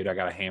said, dude, I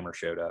got a hammer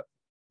showed up.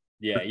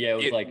 Yeah. It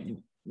was like,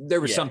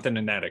 there was something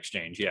in that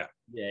exchange. Yeah.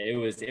 Yeah.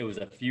 It was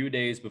a few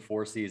days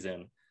before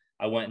season.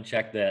 I went and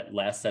checked that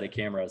last set of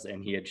cameras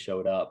and he had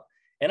showed up,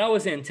 and I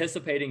was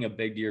anticipating a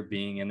big deer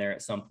being in there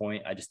at some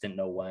point. I just didn't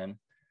know when,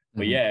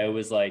 but yeah, it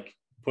was like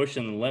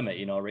pushing the limit,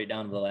 you know, right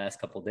down to the last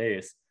couple of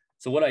days.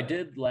 So what I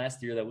did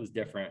last year that was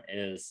different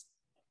is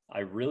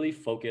I really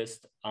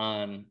focused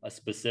on a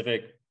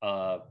specific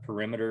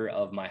perimeter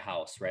of my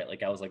house, right?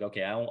 Like I was like,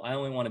 okay, I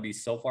only want to be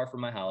so far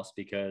from my house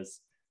because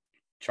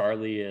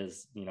Charlie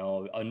is, you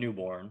know, a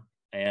newborn,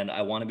 and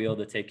I want to be able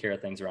to take care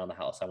of things around the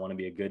house. I want to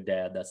be a good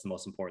dad. That's the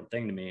most important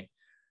thing to me.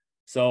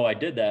 So I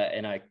did that,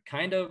 and I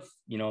kind of,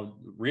 you know,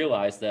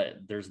 realized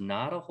that there's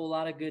not a whole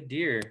lot of good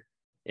deer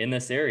in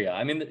this area.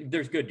 I mean,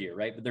 there's good deer,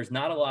 right? But there's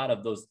not a lot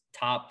of those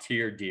top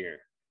tier deer.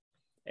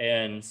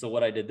 And so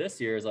what I did this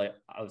year is I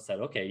said,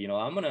 okay, you know,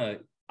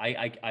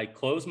 I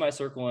closed my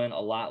circle in a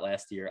lot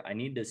last year. I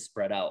need to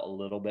spread out a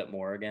little bit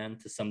more again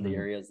to some of the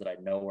areas that I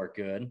know are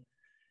good.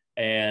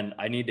 And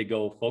I need to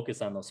go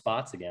focus on those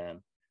spots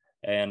again.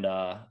 And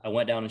I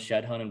went down and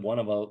shed hunted one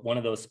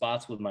of those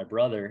spots with my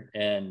brother.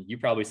 And you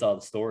probably saw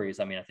the stories.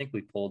 I mean, I think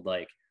we pulled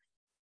like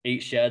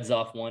 8 sheds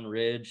off one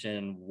ridge,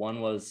 and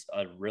one was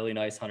a really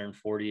nice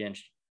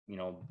 140-inch, you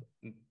know,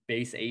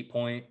 base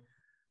 8-point,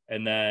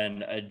 and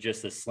then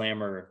just a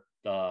slammer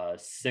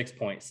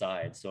 6-point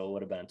side. So it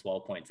would have been a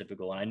 12-point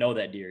typical. And I know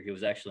that deer, he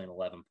was actually an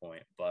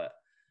 11-point, but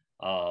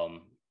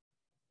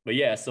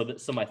yeah, so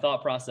my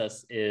thought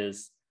process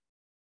is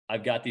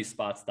I've got these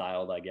spots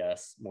dialed, I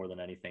guess, more than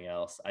anything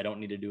else. I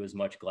don't need to do as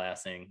much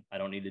glassing. I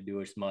don't need to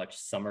do as much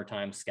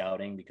summertime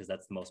scouting because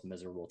that's the most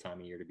miserable time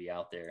of year to be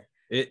out there.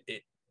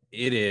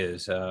 It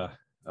is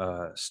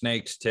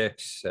snakes,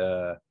 ticks,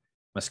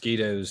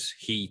 mosquitoes,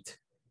 heat.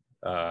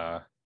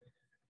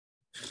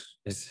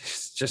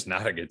 It's just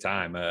not a good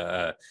time.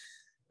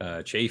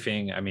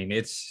 Chafing. I mean,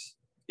 it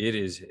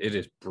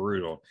is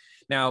brutal.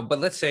 Now, but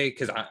let's say,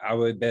 because I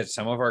would bet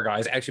some of our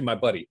guys, actually my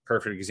buddy,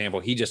 perfect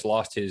example, he just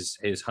lost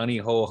his honey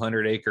hole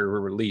 100-acre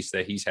release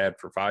that he's had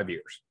for 5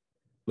 years.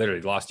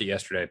 Literally lost it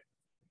yesterday.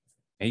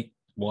 He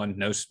won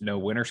no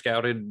winter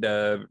scouted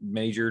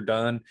major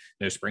done,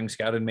 no spring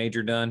scouted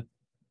major done.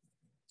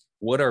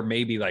 What are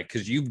maybe like,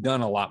 because you've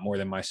done a lot more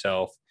than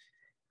myself.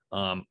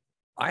 I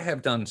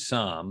have done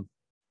some,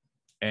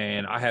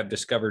 and I have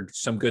discovered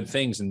some good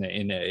things in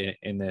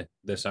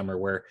the summer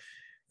where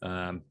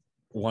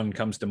one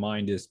comes to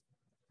mind is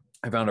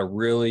I found a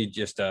really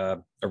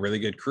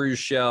good cruise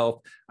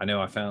shelf. I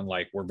know I found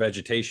like where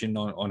vegetation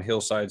on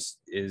hillsides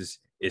is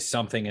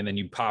something, and then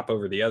you pop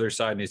over the other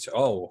side and it's,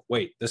 oh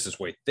wait, this is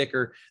way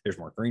thicker. There's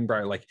more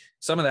greenbrier. Like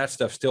some of that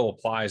stuff still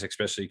applies,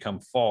 especially come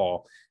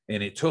fall.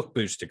 And it took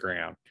boots to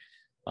ground.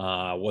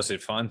 Was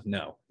it fun?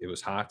 No, it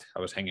was hot.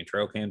 I was hanging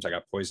trail cams. I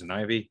got poison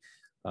ivy.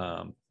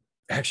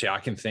 Actually, I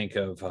can think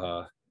of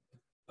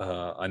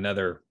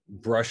another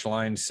brush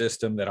line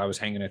system that I was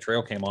hanging a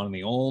trail cam on, and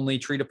the only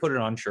tree to put it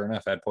on, sure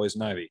enough, had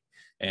poison ivy.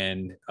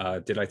 And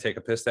did I take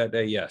a piss that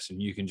day? Yes.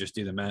 And you can just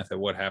do the math of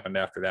what happened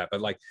after that.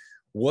 But like,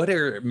 what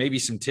are maybe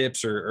some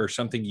tips or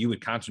something you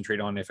would concentrate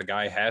on if a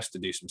guy has to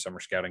do some summer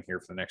scouting here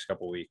for the next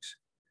couple of weeks?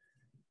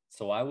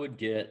 So I would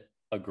get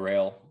a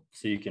grail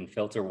so you can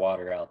filter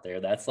water out there.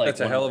 That's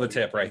a hell of a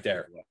tip right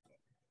there.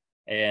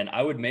 And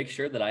I would make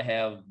sure that I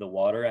have the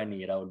water I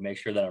need. I would make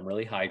sure that I'm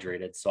really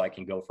hydrated so I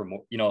can go for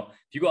more. You know,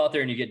 if you go out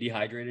there and you get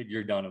dehydrated,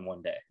 you're done in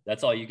one day.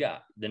 That's all you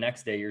got. The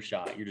next day you're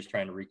shot. You're just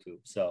trying to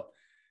recoup. So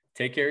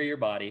take care of your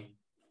body,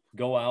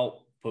 go out,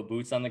 put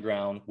boots on the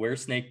ground, wear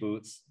snake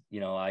boots. You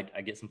know, I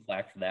get some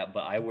flack for that,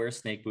 but I wear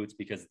snake boots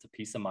because it's a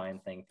peace of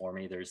mind thing for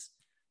me. There's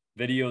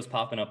videos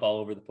popping up all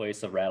over the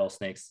place of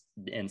rattlesnakes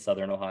in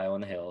Southern Ohio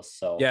in the hills.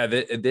 So yeah,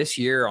 this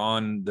year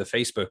on the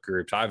Facebook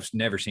groups, I've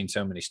never seen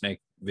so many snake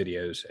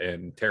videos,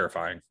 and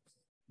terrifying.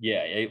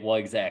 yeah, well,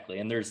 exactly.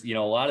 And there's, a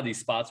lot of these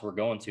spots we're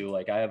going to,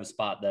 like I have a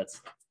spot that's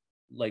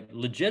like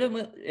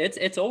legitimate.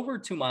 It's over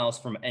 2 miles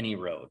from any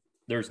road.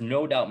 There's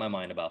no doubt in my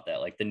mind about that.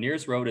 Like the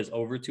nearest road is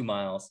over 2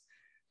 miles.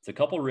 It's a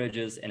couple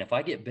ridges. And if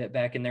I get bit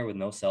back in there with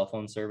no cell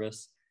phone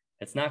service,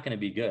 it's not going to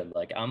be good.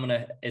 Like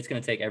it's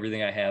going to take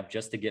everything I have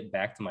just to get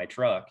back to my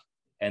truck.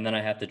 And then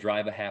I have to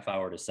drive a half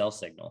hour to cell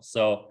signal.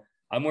 So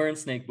I'm wearing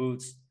snake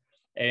boots.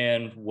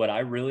 And what I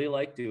really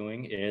like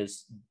doing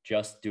is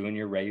just doing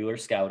your regular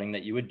scouting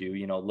that you would do,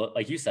 look,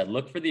 like you said,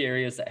 look for the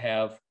areas that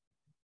have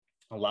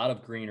a lot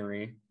of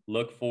greenery,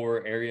 look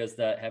for areas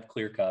that have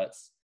clear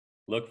cuts,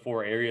 look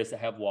for areas that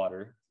have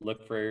water,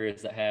 look for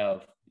areas that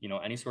have,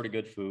 any sort of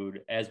good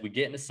food. As we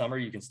get into summer,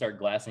 you can start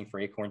glassing for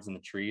acorns in the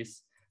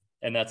trees.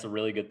 And that's a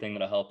really good thing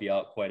that'll help you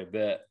out quite a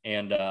bit.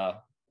 And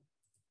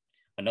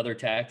another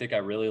tactic I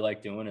really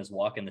like doing is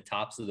walking the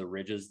tops of the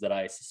ridges that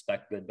I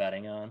suspect good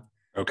bedding on.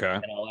 Okay.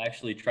 And I'll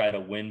actually try to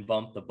wind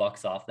bump the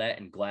bucks off that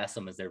and glass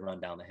them as they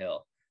run down the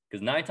hill.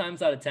 Because 9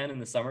 times out of 10 in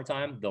the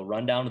summertime, they'll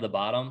run down to the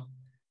bottom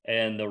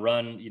and they'll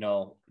run,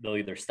 they'll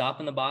either stop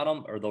in the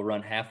bottom or they'll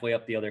run halfway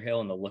up the other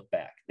hill and they'll look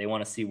back. They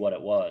want to see what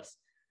it was.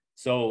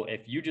 So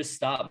if you just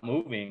stop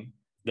moving,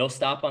 they'll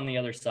stop on the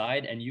other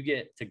side and you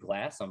get to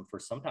glass them for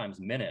sometimes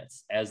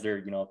minutes as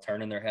they're,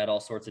 turning their head all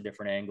sorts of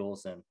different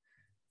angles. And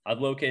I've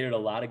located a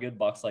lot of good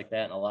bucks like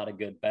that and a lot of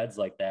good beds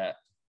like that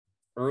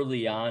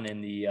early on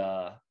in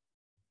the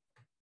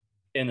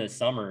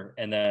summer.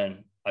 And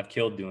then I've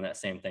killed doing that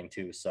same thing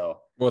too. So,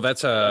 well,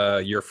 that's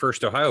your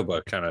first Ohio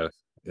buck kind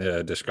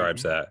of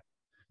describes that.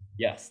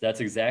 Yes, that's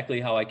exactly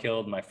how I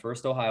killed my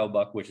first Ohio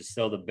buck, which is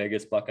still the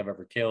biggest buck I've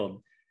ever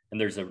killed. And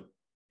there's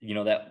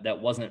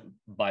that wasn't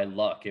by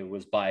luck. It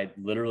was by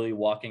literally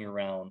walking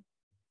around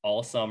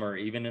all summer,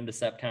 even into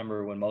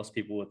September, when most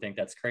people would think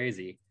that's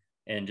crazy,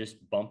 and just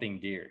bumping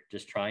deer,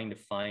 just trying to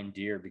find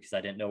deer because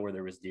I didn't know where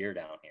there was deer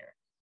down here.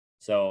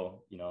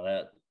 So,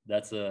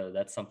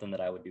 that's something that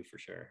I would do for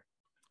sure.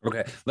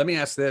 Okay. Let me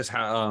ask this.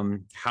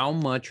 How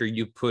much are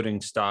you putting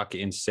stock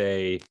in,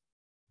 say,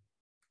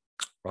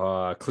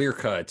 clear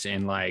cuts,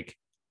 and like,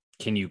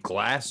 can you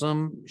glass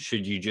them?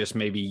 Should you just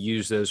maybe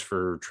use those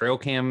for trail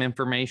cam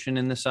information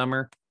in the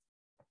summer?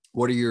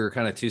 What are your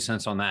kind of 2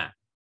 cents on that?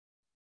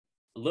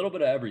 A little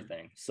bit of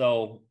everything.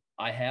 So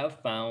I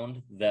have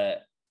found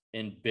that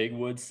in big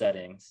wood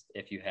settings,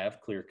 if you have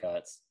clear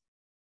cuts,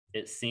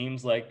 it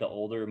seems like the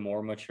older,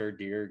 more mature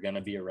deer are going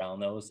to be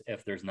around those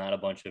if there's not a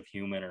bunch of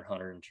human or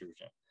hunter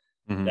intrusion.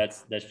 Mm-hmm.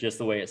 That's just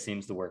the way it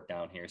seems to work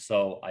down here.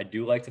 So I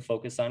do like to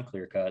focus on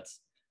clear cuts.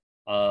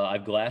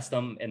 I've glassed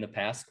them in the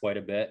past quite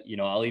a bit.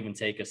 I'll even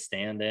take a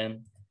stand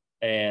in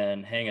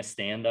and hang a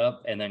stand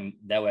up, and then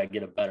that way I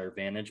get a better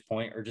vantage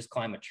point, or just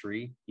climb a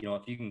tree.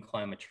 If you can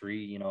climb a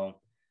tree,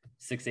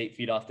 6-8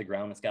 feet off the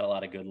ground, it's got a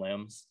lot of good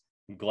limbs.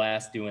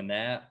 Glass doing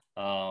that.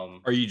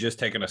 Are you just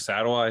taking a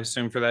saddle, I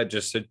assume, for that?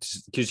 Just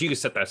because you can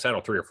set that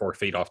saddle 3 or 4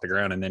 feet off the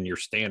ground, and then you're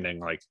standing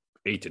like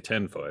 8 to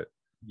 10 foot.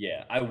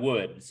 Yeah, I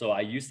would. So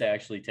I used to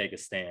actually take a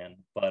stand,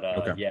 but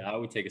okay. Yeah, I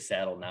would take a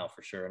saddle now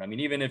for sure. And I mean,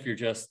 even if you're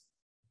just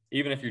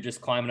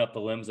climbing up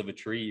the limbs of a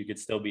tree, you could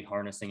still be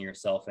harnessing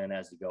yourself in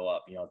as you go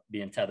up,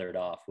 being tethered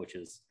off, which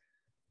is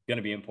going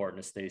to be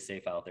important to stay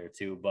safe out there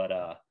too.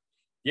 But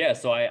yeah,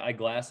 so I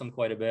glass them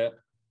quite a bit.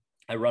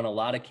 I run a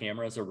lot of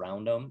cameras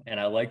around them, and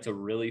I like to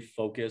really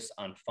focus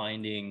on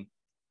finding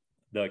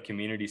the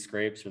community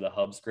scrapes or the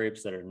hub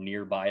scrapes that are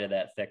nearby to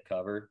that thick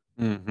cover.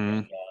 Mm-hmm.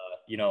 And,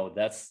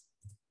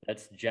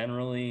 that's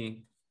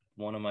generally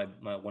one of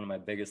my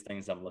biggest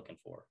things I'm looking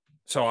for.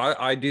 So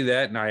I do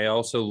that, and I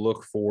also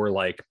look for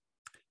like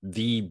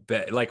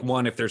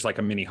one, if there's like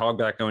a mini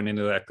hogback going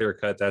into that clear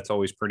cut, that's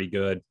always pretty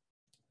good.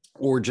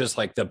 Or just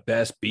like the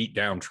best beat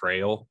down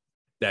trail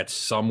that's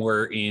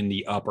somewhere in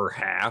the upper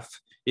half.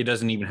 It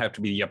doesn't even have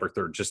to be the upper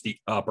third, just the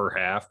upper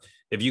half.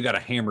 If you got a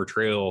hammer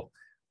trail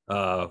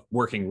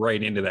working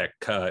right into that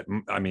cut,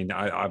 I mean,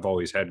 I've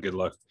always had good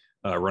luck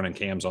running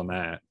cams on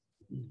that.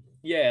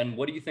 Yeah, and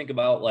what do you think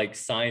about like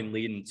sign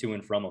leading to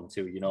and from them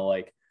too?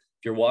 Like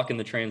if you're walking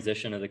the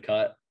transition of the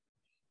cut,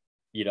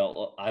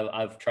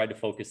 I've tried to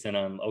focus in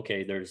on,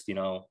 okay, there's,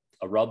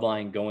 a rub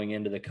line going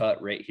into the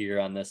cut right here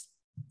on this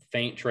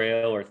faint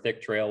trail or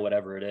thick trail,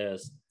 whatever it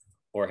is.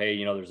 Or,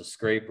 hey, there's a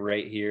scrape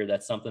right here.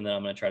 That's something that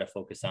I'm going to try to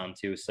focus on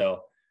too.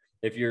 So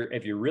if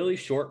you're really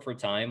short for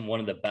time, one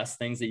of the best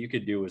things that you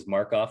could do is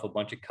mark off a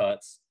bunch of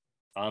cuts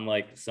on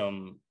like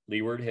some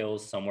leeward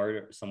hills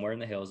somewhere in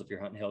the hills if you're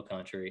hunting hill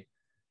country,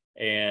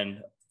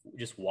 and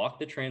just walk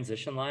the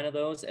transition line of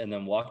those, and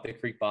then walk the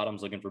creek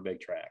bottoms looking for big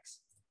tracks.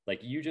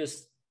 Like you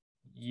just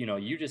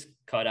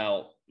cut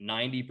out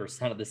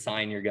 90% of the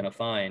sign you're going to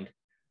find.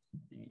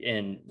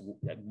 And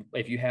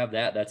if you have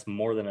that, that's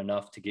more than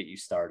enough to get you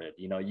started.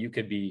 You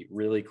could be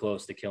really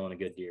close to killing a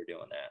good deer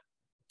doing that.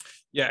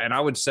 Yeah. And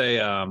I would say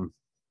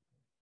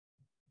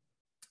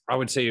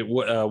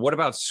what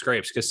about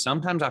scrapes? Because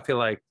sometimes I feel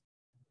like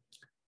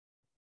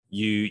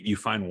you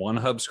find one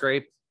hub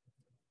scrape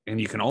and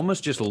you can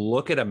almost just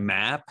look at a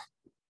map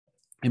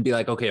and be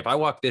like, okay, if I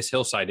walk this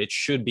hillside, it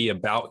should be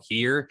about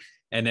here.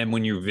 And then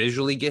when you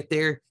visually get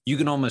there, you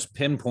can almost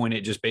pinpoint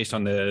it just based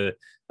on the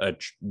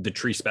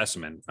tree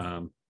specimen,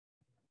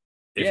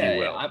 if you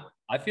will.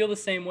 I feel the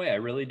same way. I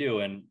really do.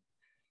 And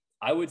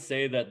I would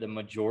say that the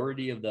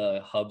majority of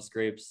the hub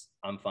scrapes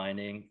I'm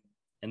finding,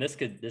 and this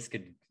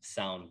could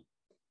sound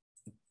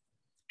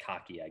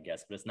cocky, I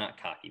guess, but it's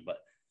not cocky, but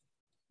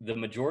the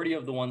majority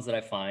of the ones that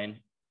I find,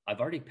 I've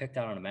already picked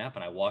out on a map,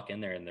 and I walk in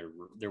there and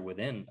they're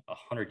within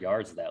 100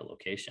 yards of that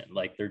location.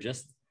 Like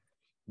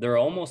they're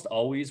almost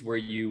always where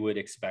you would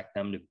expect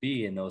them to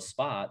be in those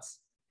spots.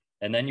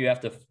 And then you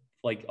have to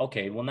like,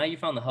 okay, well now you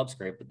found the hub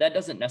scrape, but that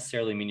doesn't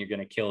necessarily mean you're going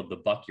to kill the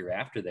buck you're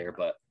after there.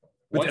 But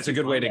that's a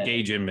good way to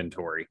gauge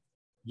inventory.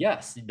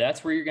 Yes,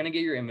 that's where you're going to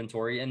get your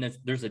inventory. And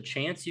there's a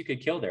chance you could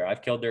kill there.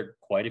 I've killed there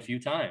quite a few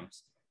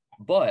times,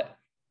 but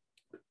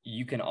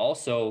you can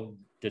also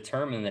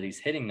determine that he's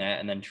hitting that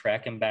and then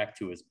track him back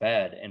to his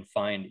bed and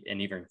find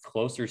an even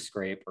closer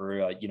scrape or,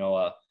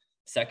 a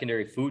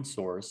secondary food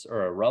source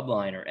or a rub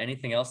line or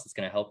anything else that's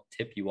going to help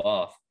tip you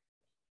off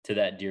to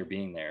that deer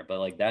being there. But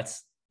like,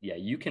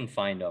 you can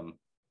find them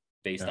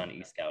based on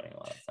e-scouting a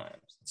lot of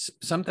times.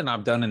 Something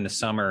I've done in the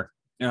summer,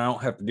 and I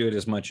don't have to do it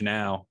as much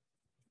now,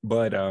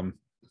 but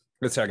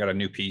let's say I got a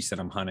new piece that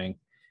I'm hunting,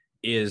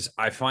 is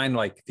I find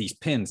like these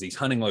pins, these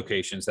hunting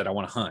locations that I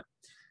want to hunt.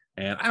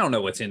 And I don't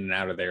know what's in and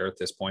out of there at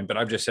this point, but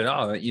I've just said,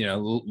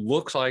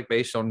 looks like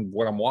based on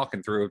what I'm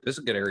walking through, this is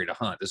a good area to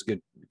hunt. This is a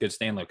good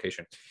stand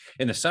location.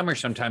 In the summer,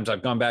 sometimes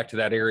I've gone back to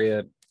that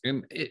area.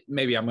 And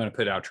maybe I'm going to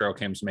put out trail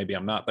cams, maybe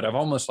I'm not, but I've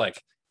almost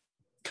like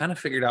kind of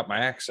figured out my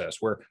access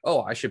where,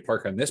 I should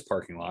park on this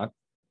parking lot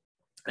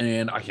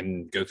and I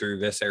can go through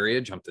this area,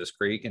 jump this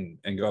creek and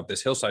go up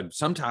this hillside.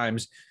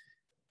 Sometimes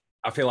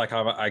I feel like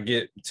I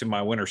get to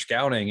my winter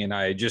scouting and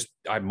I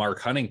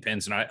mark hunting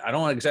pins and I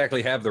don't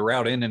exactly have the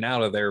route in and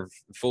out of there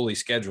fully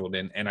scheduled.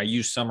 And I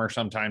use summer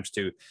sometimes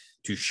to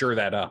sure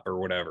that up or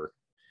whatever.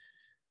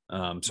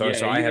 So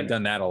I have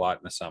done that a lot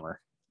in the summer.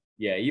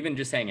 Yeah. Even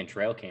just hanging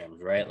trail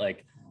cams, right?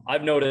 Like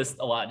I've noticed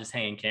a lot just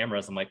hanging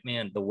cameras. I'm like,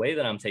 man, the way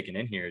that I'm taking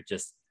in here,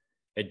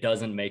 it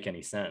doesn't make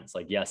any sense.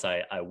 Like, yes,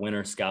 I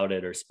winter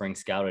scouted or spring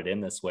scouted in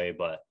this way,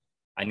 but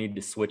I need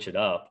to switch it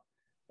up.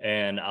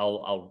 And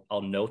I'll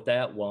note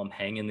that while I'm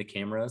hanging the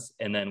cameras.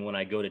 And then when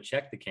I go to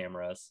check the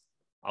cameras,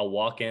 I'll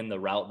walk in the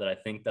route that I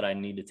think that I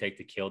need to take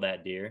to kill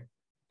that deer.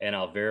 And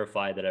I'll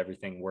verify that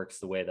everything works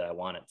the way that I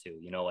want it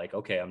to, like,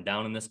 okay, I'm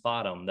down in this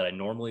bottom that I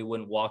normally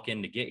wouldn't walk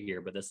in to get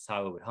here, but this is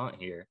how I would hunt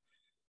here.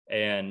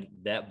 And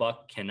that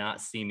buck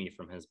cannot see me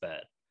from his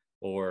bed.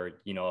 Or,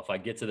 if I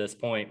get to this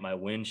point, my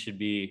wind should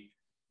be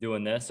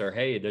doing this, or,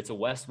 hey, there's a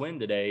west wind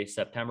today,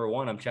 September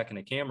 1, I'm checking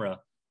the camera.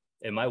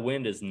 And my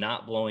wind is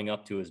not blowing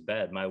up to his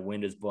bed. My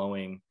wind is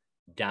blowing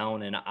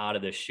down and out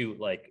of the chute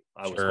like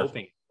I was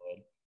hoping it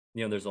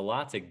would. There's a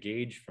lot to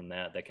gauge from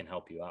that can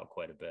help you out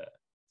quite a bit.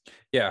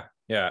 Yeah.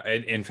 Yeah.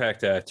 In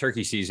fact,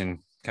 turkey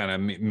season kind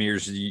of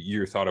mirrors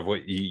your thought of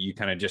what you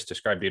kind of just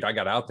described, dude. I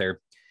got out there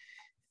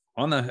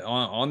on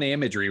the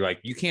imagery,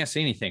 like you can't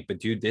see anything, but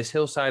dude, this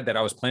hillside that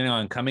I was planning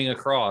on coming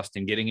across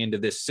and getting into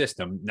this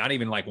system, not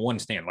even like one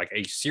stand, like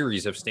a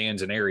series of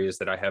stands and areas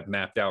that I have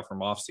mapped out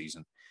from off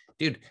season,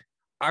 dude.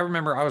 I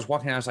remember I was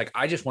walking out, I was like,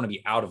 I just want to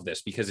be out of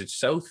this because it's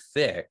so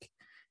thick.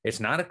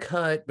 It's not a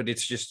cut, but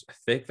it's just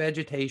thick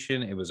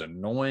vegetation. It was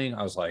annoying.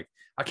 I was like,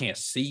 I can't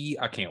see,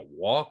 I can't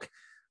walk.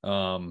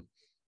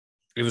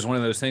 It was one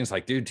of those things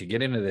like, dude, to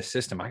get into this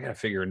system, I got to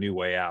figure a new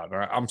way out.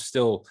 I'm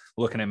still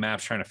looking at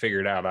maps, trying to figure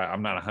it out.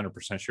 I'm not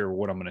 100% sure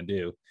what I'm going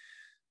to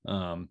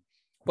do.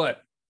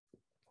 But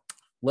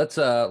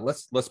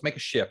let's make a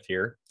shift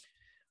here.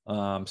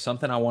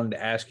 Something I wanted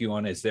to ask you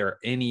on, is there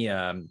any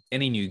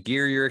new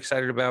gear you're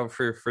excited about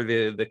for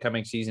the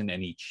coming season?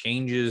 Any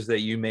changes that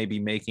you may be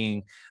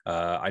making?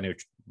 I know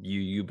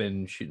you've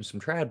been shooting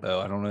some trad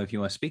bow. I don't know if you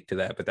want to speak to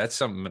that, but that's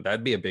something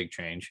that'd be a big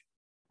change.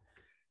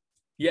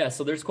 Yeah,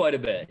 so there's quite a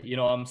bit.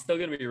 I'm still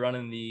going to be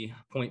running the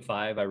 0.5.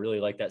 I really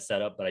like that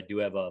setup, but I do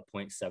have a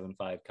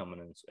 0.75 coming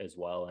in as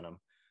well, and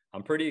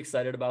I'm pretty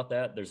excited about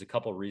that. There's a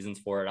couple reasons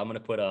for it. I'm going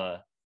to put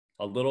a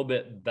little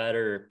bit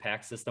better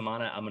pack system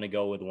on it. I'm going to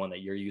go with the one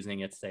that you're using.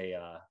 It's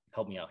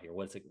help me out here.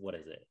 What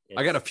is it?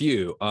 I got a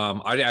few.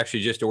 I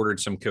actually just ordered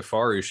some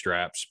Kafaru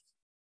straps.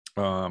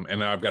 And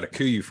then I've got a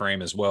Kuyu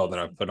frame as well that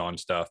I've put on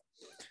stuff.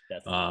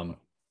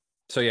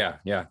 So yeah,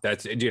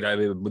 that's, dude,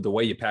 with the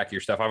way you pack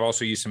your stuff. I've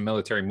also used some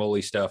military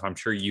muley stuff. I'm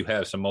sure you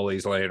have some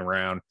muleys laying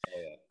around.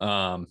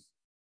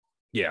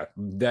 Yeah,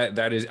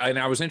 that is, and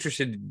I was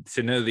interested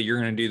to know that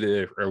you're going to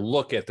do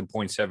look at the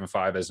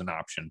 0.75 as an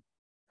option.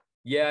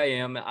 Yeah, I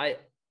am.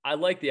 I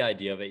like the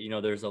idea of it.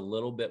 There's a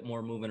little bit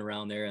more moving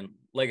around there. And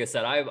like I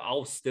said,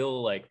 I'll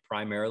still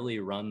primarily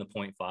run the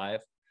 0.5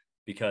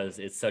 because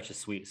it's such a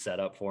sweet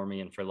setup for me.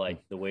 And for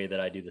the way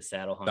that I do the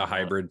saddle hunt. The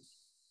hybrid.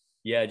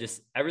 Yeah,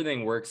 just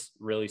everything works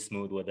really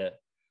smooth with it.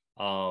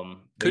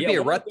 Could be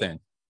a rut thing.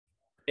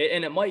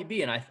 And it might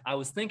be. And I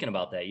was thinking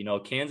about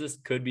that. Kansas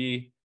could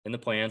be in the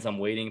plans. I'm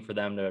waiting for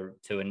them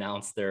to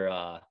announce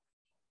their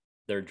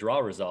draw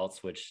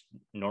results, which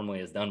normally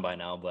is done by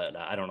now, but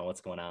I don't know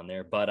what's going on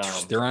there. But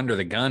they're under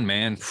the gun,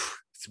 man.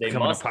 It's they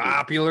becoming a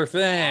popular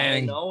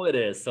thing. I know it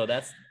is. So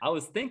I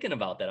was thinking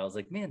about that. I was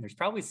like, man, there's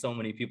probably so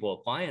many people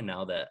applying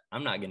now that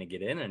I'm not going to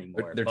get in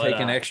anymore. They're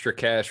taking extra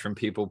cash from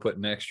people,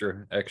 putting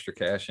extra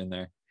cash in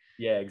there.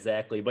 Yeah,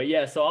 exactly. But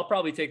yeah, so I'll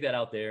probably take that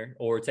out there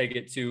or take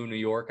it to New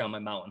York on my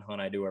mountain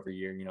hunt I do every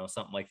year,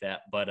 something like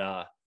that.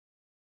 But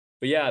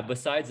yeah,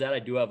 besides that, I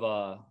do have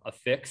a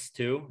fix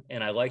too.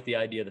 And I like the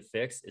idea of the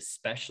fix,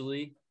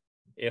 especially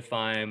if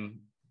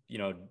I'm,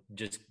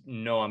 just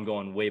know I'm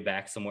going way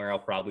back somewhere. I'll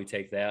probably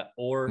take that.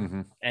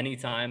 Or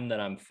anytime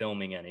that I'm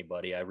filming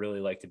anybody, I really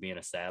like to be in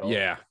a saddle.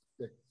 Yeah.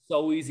 It's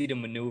so easy to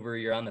maneuver.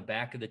 You're on the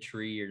back of the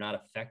tree. You're not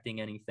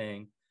affecting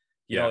anything.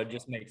 It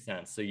just makes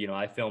sense. So,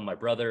 I film my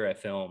brother, I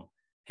film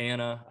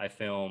Hannah, I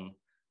film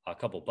a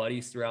couple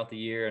buddies throughout the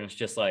year. And it's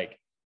just like,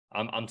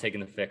 I'm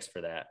taking the fix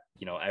for that,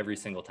 every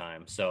single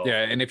time. So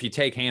yeah. And if you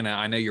take Hannah,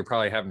 I know you're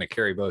probably having to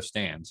carry both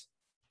stands.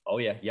 Oh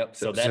yeah. Yep.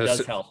 So that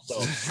does help. So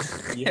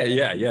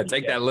yeah.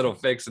 Take that little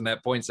fix and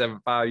that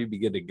 0.75, you'd be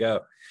good to go.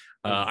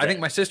 I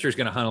think my sister's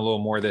going to hunt a little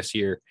more this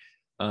year.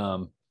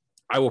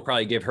 I will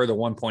probably give her the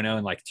 1.0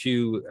 and like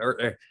 2,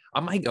 or I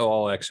might go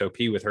all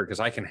XOP with her because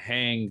I can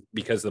hang,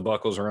 because the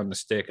buckles are on the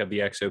stick of the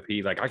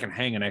XOP. Like I can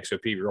hang an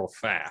XOP real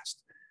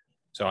fast.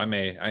 So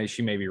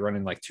she may be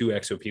running like 2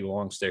 XOP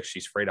long sticks.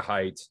 She's afraid of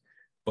heights,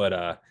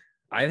 but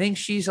I think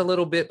she's a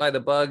little bit by the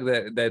bug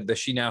that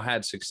she now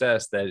had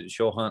success, that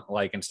she'll hunt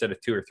like instead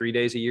of 2 or 3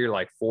 days a year,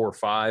 like 4 or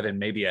 5, and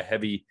maybe a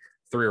heavy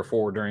 3 or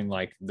 4 during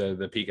like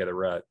the peak of the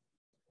rut.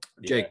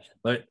 Jake,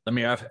 let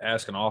me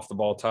ask an off the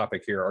ball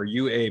topic here. Are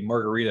you a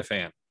margarita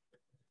fan?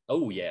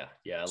 Oh yeah.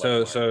 I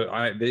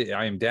like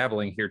I am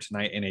dabbling here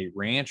tonight in a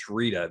Ranch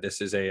Rita.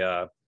 This is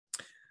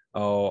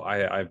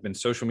I've been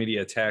social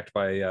media attacked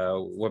by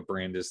what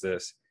brand is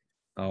this?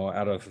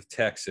 Out of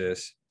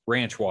Texas.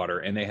 Ranch water,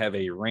 and they have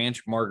a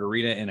ranch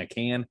margarita in a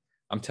can.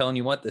 I'm telling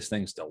you what, this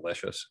thing's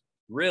delicious.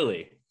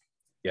 Really?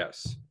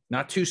 Yes.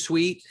 Not too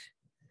sweet.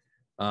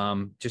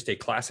 Just a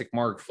classic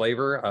marg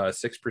flavor,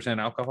 6%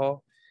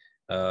 alcohol.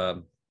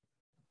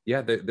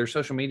 Their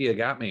social media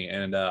got me,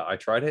 and I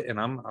tried it, and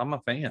I'm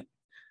a fan.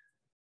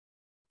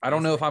 I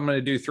don't know if I'm going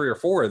to do 3 or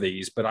 4 of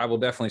these, but I will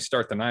definitely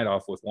start the night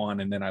off with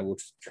one, and then I will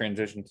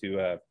transition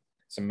to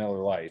some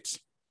Miller Lights.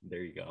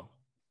 There you go.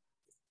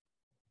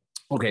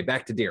 Okay,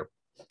 back to deer.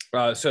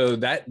 So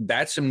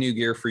that's some new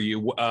gear for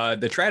you.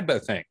 The trad bow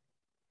thing.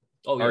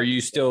 Oh, yeah. Are you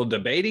still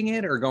debating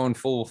it or going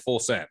full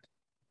send?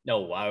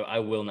 No, I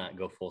will not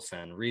go full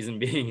send. Reason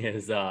being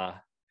is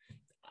I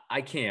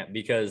can't,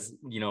 because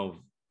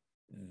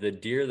the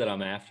deer that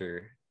I'm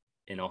after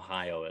in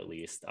Ohio at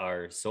least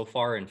are so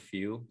far and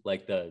few.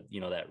 Like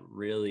that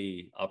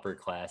really upper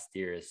class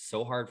deer is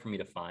so hard for me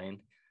to find.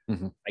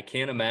 I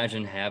can't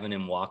imagine having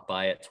him walk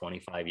by at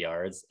 25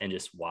 yards and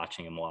just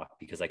watching him walk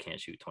because I can't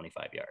shoot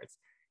 25 yards.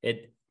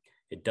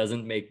 It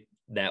doesn't make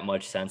that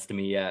much sense to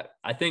me yet.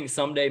 I think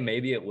someday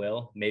maybe it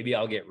will. Maybe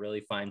I'll get really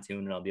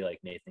fine-tuned and I'll be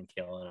like Nathan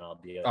Killen, and I'll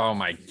be like, oh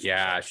my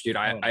gosh, dude.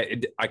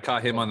 I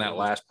caught him on that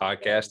last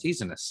podcast. He's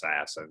an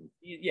assassin.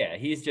 Yeah,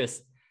 he's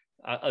just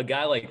a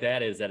guy like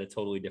that is at a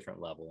totally different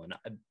level.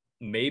 And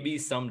maybe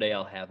someday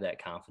I'll have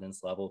that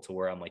confidence level to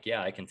where I'm like,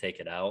 yeah, I can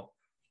take it out.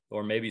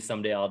 Or maybe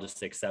someday I'll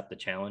just accept the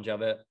challenge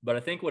of it. But I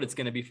think what it's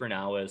going to be for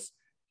now is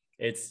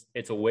it's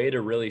a way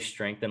to really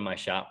strengthen my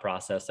shot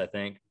process, I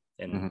think.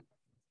 And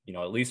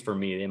at least for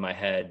me in my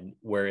head,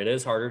 where it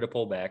is harder to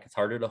pull back, it's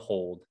harder to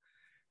hold,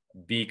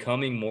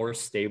 becoming more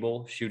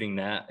stable shooting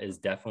that is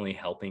definitely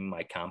helping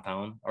my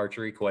compound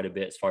archery quite a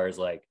bit as far as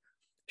like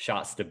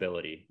shot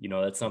stability.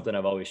 That's something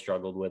I've always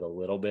struggled with a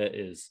little bit,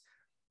 is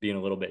being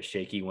a little bit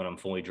shaky when I'm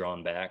fully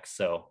drawn back.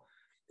 So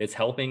it's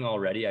helping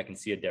already. I can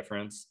see a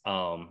difference.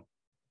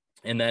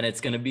 And then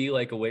it's going to be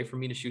like a way for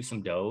me to shoot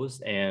some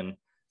does. And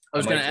I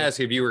was going to ask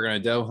if you were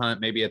going to doe hunt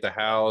maybe at the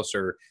house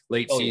or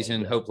late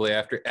season, hopefully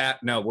after.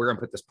 No, we're going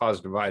to put this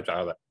positive vibes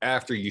out of it.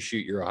 After you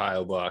shoot your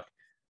Ohio buck,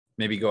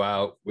 maybe go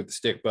out with the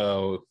stick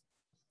bow.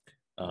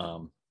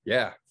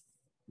 Yeah.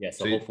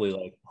 So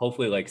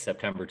hopefully like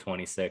September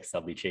 26th,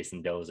 I'll be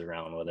chasing does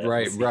around with it.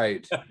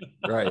 Right.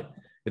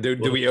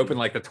 Do we open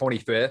like the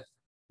 25th?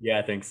 Yeah,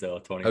 I think so.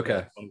 24th,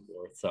 okay.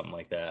 24th, something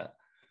like that.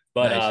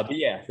 But nice. But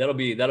yeah, that'll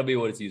be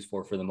what it's used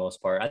for the most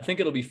part. I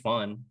think it'll be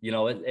fun.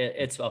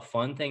 It's a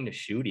fun thing to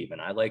shoot. Even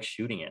I like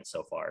shooting it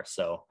so far.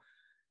 So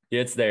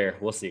it's there.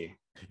 We'll see.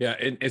 Yeah,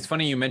 it's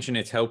funny you mentioned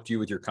it's helped you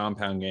with your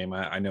compound game.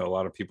 I know a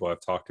lot of people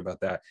have talked about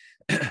that.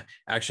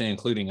 Actually,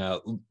 including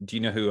do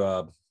you know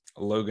who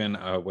Logan?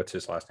 What's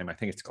his last name? I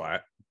think it's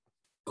Glassburn.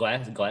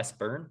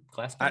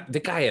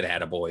 The guy at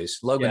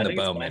Attaboys, Logan the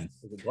Bowman.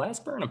 Is it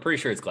Glassburn? I'm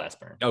pretty sure it's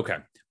Glassburn. Okay.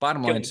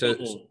 Bottom line, so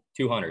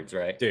 200s,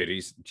 right?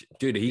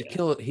 He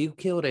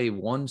killed a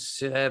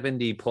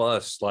 170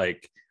 plus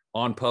like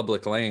on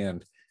public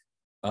land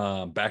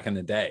back in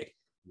the day.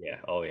 Yeah.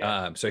 Oh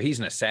yeah. So he's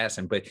an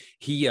assassin, but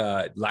he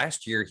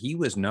last year he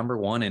was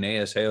 #1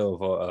 in ASA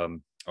of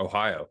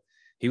Ohio.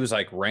 he was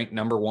like ranked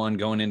number one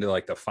going into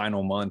like the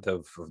final month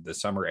of the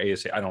summer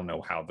ASA. I don't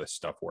know how this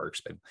stuff works,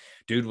 but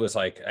dude was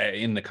like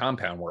in the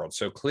compound world.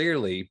 So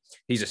clearly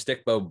he's a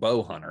stick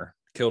bow hunter,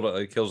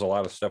 kills a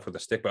lot of stuff with a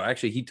stick bow.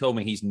 Actually, he told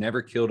me he's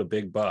never killed a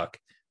big buck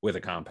with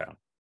a compound.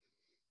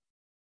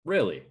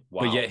 Really?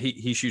 Wow. But yet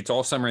he shoots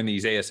all summer in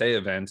these ASA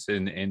events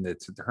in the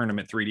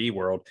tournament 3D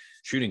world,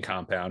 shooting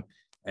compound.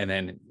 And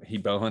then he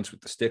bow hunts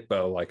with the stick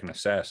bow like an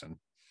assassin.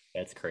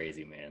 That's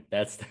crazy, man.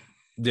 That's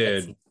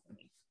dude.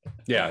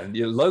 Yeah,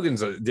 Logan's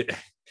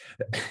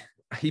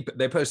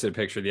they posted a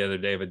picture the other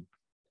day, but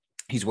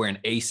he's wearing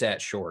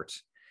ASAT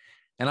shorts.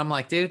 And I'm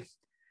like, dude,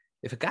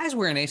 if a guy's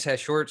wearing ASAT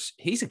shorts,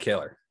 he's a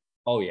killer.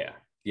 Oh yeah.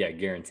 Yeah,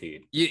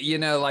 guaranteed. You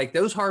know, like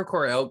those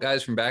hardcore elk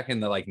guys from back in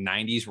the like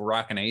 90s were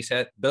rocking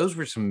ASAT. Those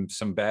were some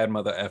bad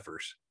mother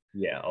effers.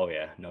 Yeah. Oh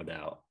yeah, no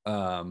doubt.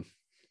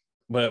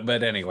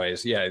 But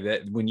anyways, yeah,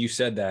 that when you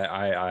said that,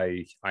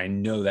 I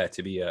know that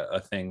to be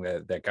a thing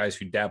that guys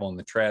who dabble in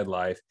the trad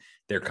life,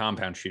 their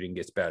compound shooting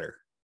gets better.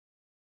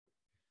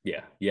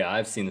 Yeah. Yeah.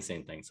 I've seen the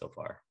same thing so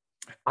far.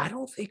 I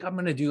don't think I'm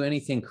going to do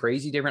anything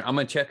crazy different. I'm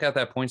going to check out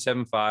that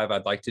 0.75.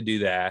 I'd like to do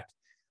that.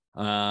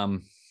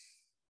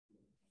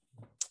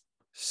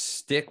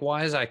 Stick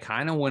wise, I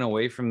kind of went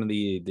away from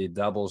the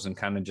doubles and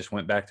kind of just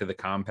went back to the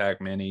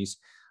compact minis.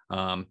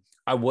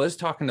 I was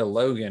talking to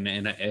Logan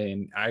and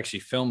I actually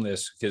filmed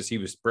this because he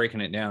was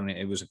breaking it down.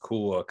 It was a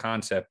cool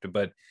concept,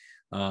 but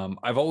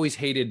I've always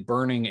hated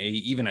burning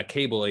even a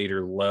cable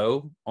aider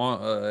low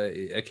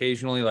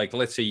occasionally. Like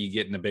let's say you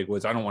get in the big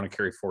woods. I don't want to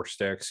carry 4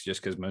 sticks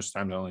just because most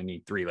times I only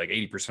need 3. Like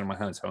 80% of my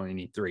hunts, I only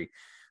need 3.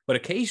 But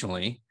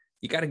occasionally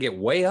you got to get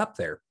way up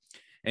there.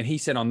 And he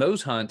said on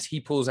those hunts, he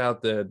pulls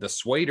out the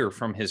swader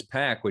from his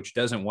pack, which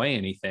doesn't weigh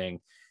anything.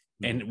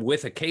 And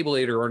with a cable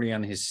aider already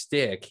on his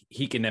stick,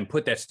 he can then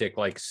put that stick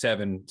like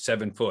 7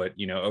 foot,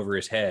 over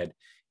his head.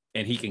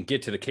 And he can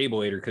get to the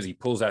cable aider because he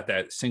pulls out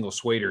that single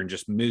swader and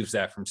just moves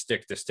that from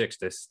stick to stick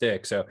to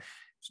stick. So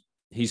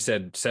he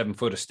said 7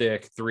 foot a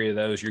stick, 3 of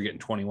those, you're getting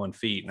 21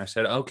 feet. And I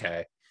said,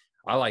 okay,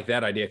 I like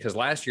that idea. Because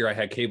last year I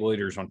had cable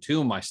aiders on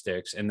 2 of my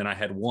sticks. And then I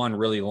had one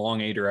really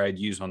long aider I'd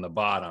use on the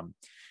bottom.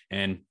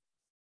 And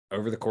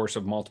over the course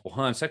of multiple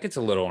hunts, that gets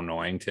a little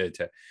annoying to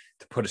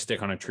put a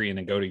stick on a tree and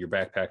then go to your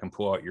backpack and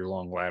pull out your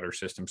long ladder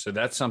system. So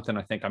that's something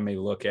I think I may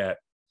look at.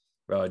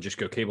 Just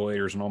go cable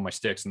aiders on all my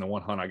sticks. And the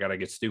one hunt, I got to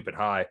get stupid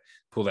high,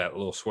 pull that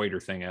little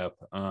swader thing up.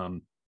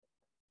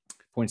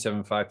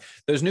 0.75.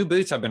 Those new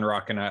boots I've been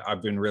rocking,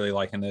 I've been really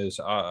liking those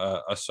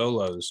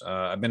solos.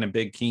 I've been a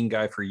big Keen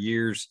guy for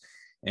years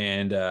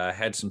and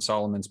had some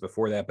Solomons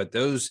before that, but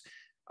those,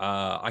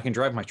 I can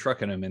drive my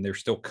truck in them and they're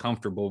still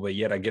comfortable, but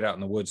yet I get out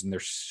in the woods and they're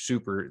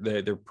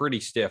pretty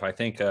stiff. I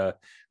think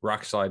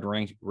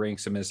Rockslide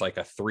ranks them as like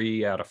a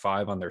 3 out of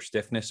 5 on their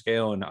stiffness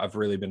scale. And I've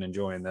really been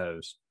enjoying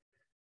those.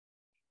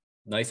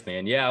 Nice,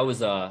 man. Yeah.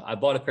 I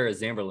bought a pair of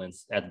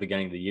Zamberlins at the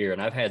beginning of the year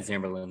and I've had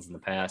Zamberlins in the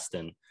past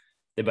and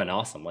they've been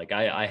awesome. Like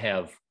I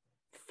have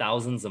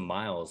thousands of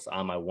miles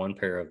on my one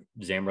pair of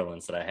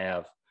Zamberlins that I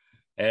have.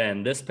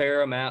 And this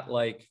pair I'm at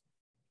like,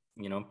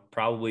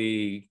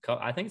 probably,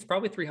 I think it's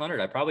probably 300.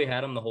 I probably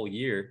had them the whole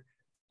year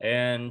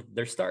and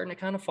they're starting to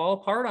kind of fall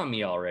apart on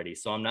me already.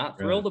 So I'm not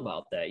thrilled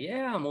about that.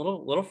 Yeah. I'm a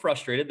little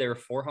frustrated. They were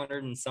 $400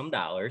 and some.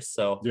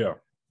 So yeah,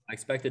 I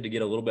expected to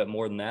get a little bit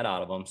more than that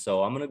out of them.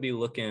 So I'm going to be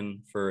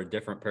looking for a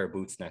different pair of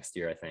boots next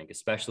year, I think,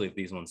 especially if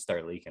these ones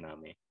start leaking on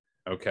me.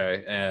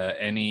 Okay.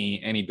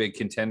 Any big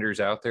contenders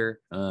out there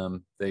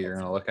that you're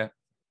going to look at?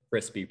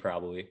 Crispy,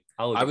 probably.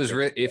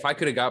 If I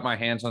could have got my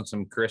hands on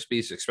some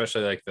Crispies,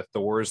 especially like the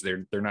Thors,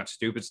 they're not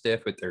stupid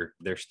stiff, but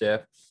they're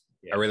stiff.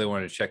 Yeah. I really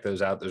wanted to check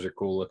those out. Those are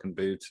cool looking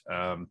boots.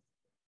 I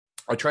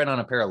tried on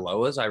a pair of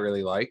Loas I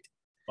really liked.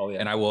 Oh yeah.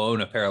 And I will own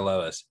a pair of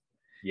Loas.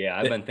 Yeah,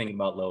 I've been thinking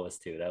about Loas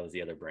too. That was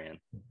the other brand.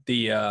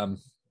 The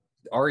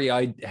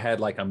REI had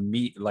like a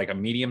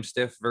medium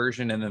stiff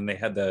version, and then they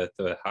had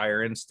the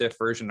higher end stiff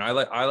version. I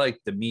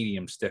like the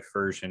medium stiff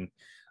version.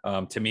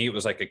 To me, it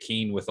was like a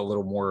Keen with a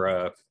little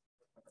more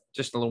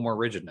just a little more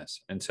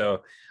rigidness. And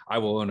so I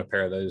will own a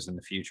pair of those in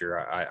the future.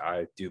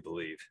 I do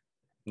believe.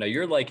 Now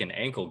you're like an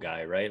ankle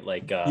guy, right?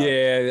 Like,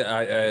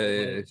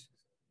 a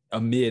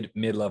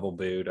mid-level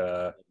boot.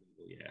 Yeah.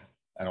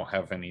 I don't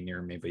have any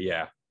near me, but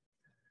yeah.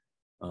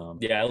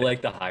 Yeah. I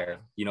like the higher,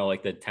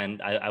 like the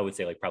 10, I would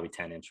say like probably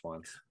 10-inch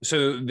ones.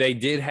 So they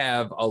did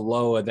have a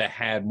Loa that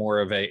had more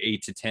of a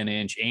 8 to 10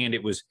 inch, and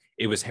it was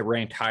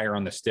ranked higher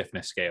on the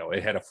stiffness scale.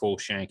 It had a full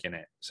shank in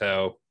it.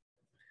 So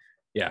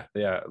yeah,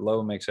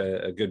 Lowe makes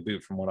a good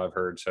boot from what I've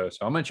heard. So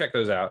I'm going to check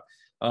those out.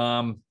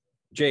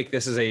 Jake,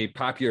 this is a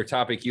popular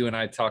topic you and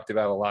I talked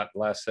about a lot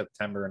last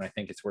September, and I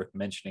think it's worth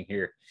mentioning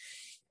here.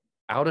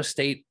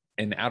 Out-of-state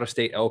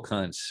elk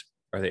hunts,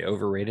 are they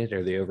overrated?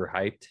 Are they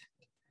overhyped?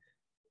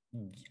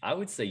 I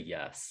would say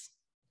yes.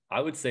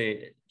 I would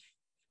say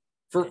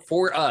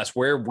for us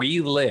where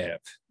we live.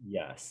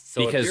 Yes.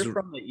 So because if you're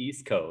from the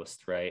East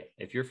Coast, right?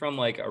 If you're from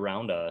like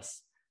around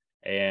us,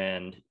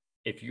 and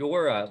if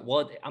you're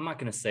I'm not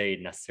going to say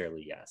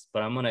necessarily yes,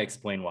 but I'm going to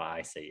explain why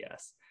I say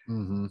yes.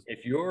 Mm-hmm.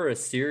 If you're a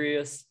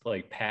serious,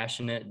 like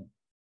passionate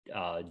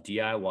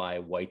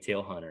DIY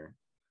whitetail hunter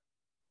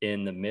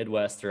in the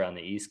Midwest or on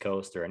the East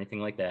Coast or anything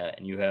like that,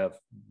 and you have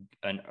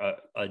an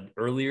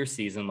earlier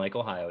season like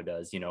Ohio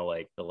does,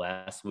 like the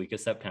last week of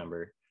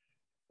September,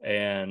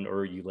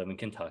 or you live in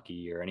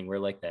Kentucky or anywhere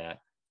like that,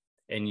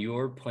 and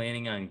you're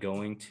planning on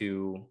going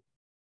to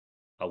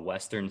a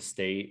Western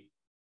state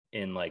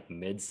in like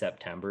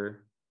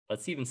mid-September,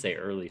 let's even say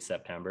early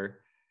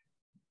September,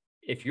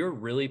 if you're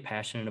really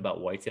passionate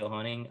about whitetail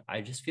hunting,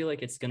 I just feel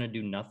like it's going to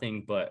do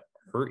nothing but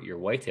hurt your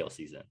whitetail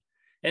season.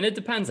 And it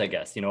depends, I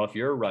guess, if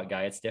you're a rut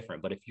guy, it's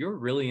different. But if you're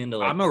really into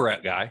like, I'm a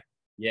rut guy.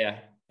 Yeah.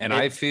 And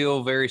I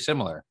feel very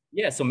similar.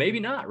 Yeah. So maybe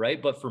not, right?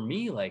 But for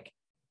me, like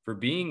for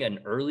being an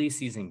early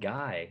season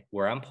guy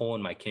where I'm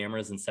pulling my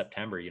cameras in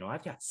September,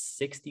 I've got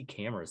 60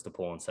 cameras to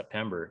pull in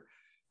September.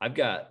 I've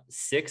got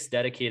 6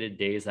 dedicated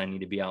days I need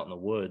to be out in the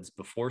woods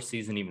before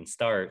season even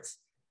starts.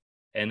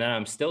 And then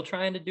I'm still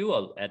trying to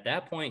do at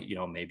that point,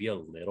 maybe a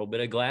little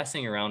bit of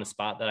glassing around a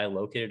spot that I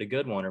located a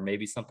good one, or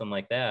maybe something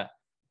like that.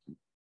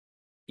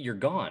 You're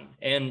gone.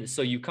 And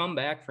so you come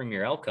back from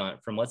your elk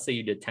hunt from, let's say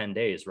you did 10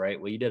 days, right?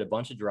 Well, you did a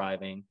bunch of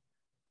driving,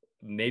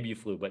 maybe you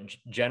flew, but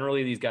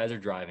generally these guys are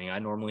driving. I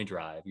normally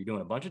drive. You're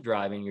doing a bunch of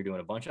driving. You're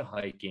doing a bunch of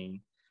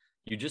hiking.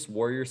 You just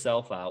wore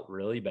yourself out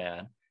really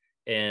bad.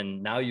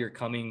 And now you're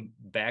coming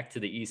back to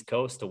the East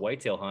Coast to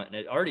whitetail hunt. And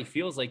it already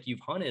feels like you've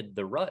hunted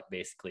the rut.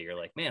 Basically, you're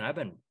like, man, I've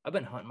been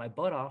hunting my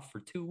butt off for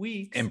 2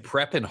 weeks and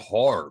prepping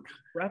hard,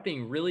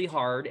 prepping really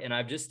hard. And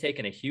I've just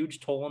taken a huge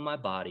toll on my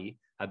body.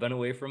 I've been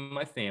away from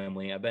my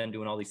family. I've been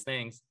doing all these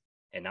things.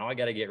 And now I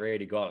got to get ready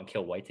to go out and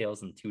kill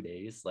whitetails in 2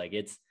 days. Like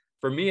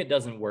for me, it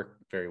doesn't work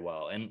very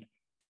well. And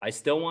I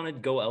still want to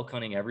go elk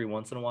hunting every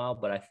once in a while,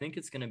 but I think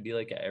it's going to be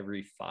like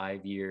every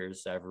 5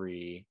 years,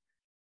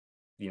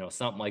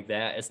 something like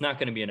that. It's not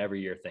going to be an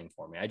every year thing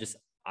for me.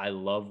 I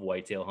love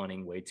whitetail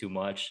hunting way too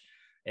much.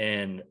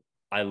 And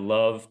I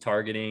love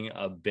targeting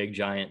a big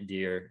giant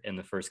deer in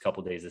the first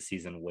couple of days of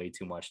season way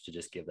too much to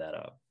just give that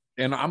up.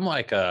 And I'm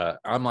like an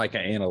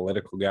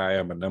analytical guy.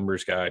 I'm a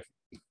numbers guy.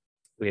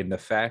 And the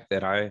fact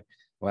that I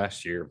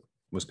last year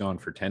was gone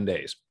for 10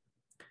 days,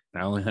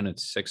 and I only hunted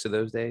 6 of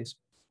those days.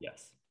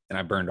 Yes. And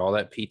I burned all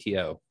that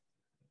PTO.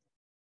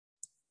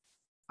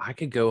 I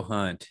could go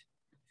hunt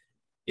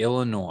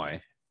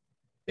Illinois,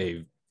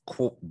 one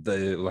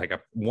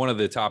of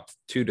the top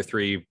 2 to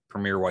 3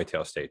 premier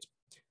whitetail states.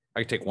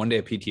 I could take 1 day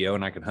of PTO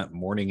and I could hunt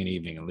morning and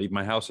evening and leave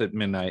my house at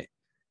midnight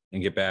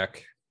and get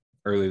back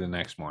early the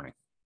next morning.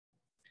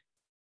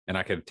 And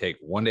I could take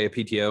 1 day of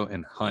PTO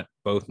and hunt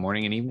both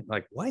morning and evening.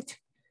 Like what?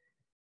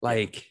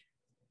 Like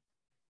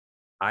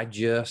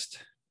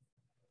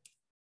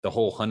the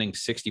whole hunting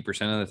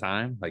 60% of the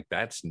time, like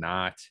that's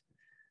not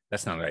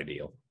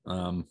ideal.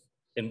 And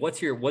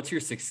what's your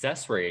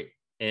success rate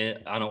in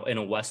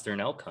a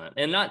Western elk hunt?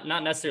 And not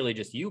necessarily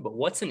just you, but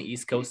what's an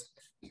East Coast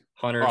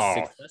hunter's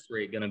success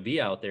rate going to be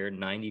out there?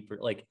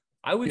 90%. Like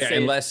I would say,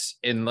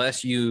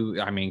 unless you,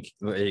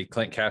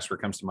 Clint Casper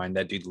comes to mind.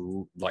 That dude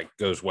like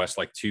goes west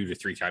like 2 to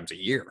 3 times a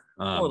year.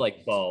 Or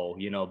like Bo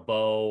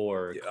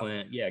or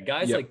Clint. Yeah.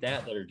 Guys like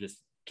that are just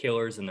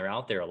killers and they're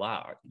out there a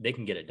lot. They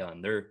can get it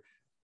done. They're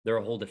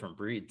a whole different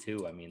breed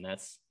too. I mean,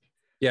 that's.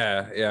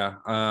 Yeah.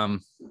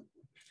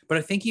 But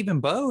I think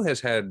even Bo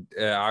has had,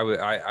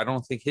 I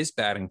don't think his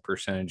batting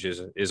percentage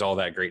is all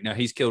that great. Now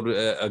he's killed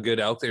a good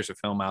elk. There's a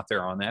film out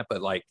there on that,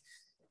 but like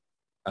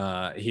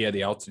he had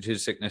the altitude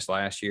sickness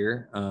last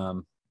year.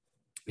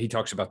 He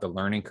talks about the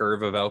learning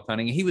curve of elk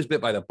hunting. He was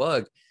bit by the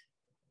bug.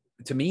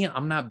 To me,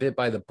 I'm not bit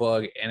by the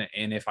bug.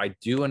 And if I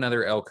do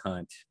another elk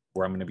hunt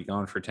where I'm going to be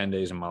gone for 10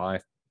 days in my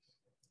life,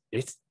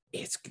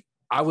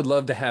 I would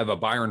love to have a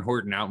Byron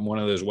Horton out in one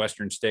of those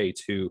Western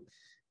states who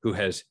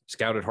has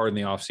scouted hard in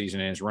the off season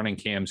and is running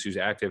cams, who's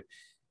active.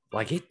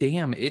 Like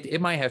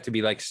it might have to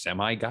be like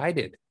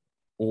semi-guided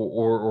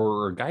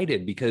or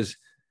guided, because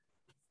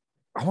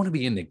I want to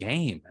be in the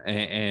game.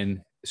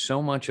 And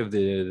so much of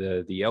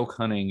the elk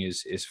hunting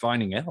is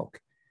finding elk.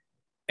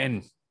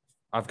 And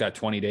I've got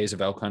 20 days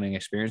of elk hunting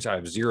experience. I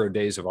have 0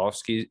 days of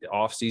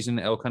off season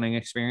elk hunting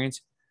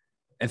experience.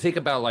 And think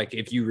about like,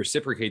 if you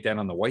reciprocate that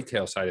on the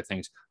whitetail side of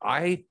things,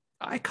 I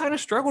kind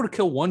of struggle to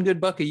kill 1 good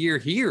buck a year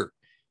here.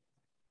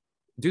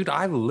 Dude,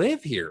 I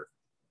live here.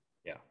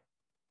 Yeah.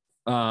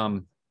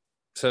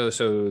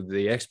 So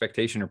the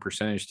expectation or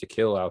percentage to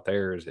kill out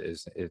there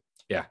is it's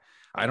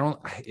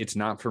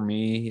not for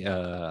me.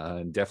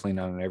 Definitely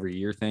not an every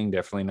year thing.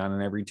 Definitely not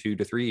an every 2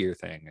 to 3 year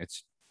thing.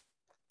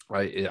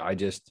 I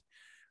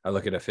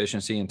look at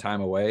efficiency and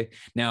time away.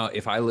 Now,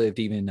 if I lived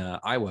even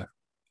Iowa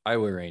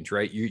range,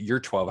 right? You're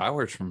 12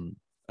 hours from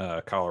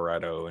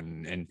Colorado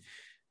and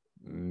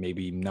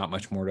maybe not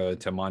much more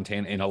to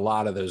Montana and a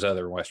lot of those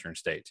other Western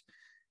states.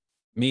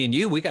 Me and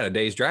you, we got a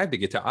day's drive to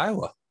get to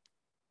Iowa.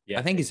 Yeah.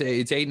 I think it's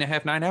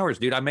 8.5, 9 hours,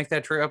 dude. I make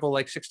that travel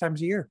like 6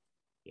 times a year.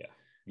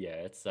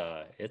 Yeah.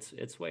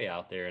 It's way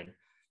out there. And,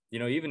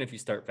 even if you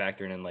start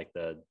factoring in like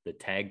the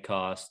tag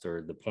cost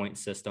or the point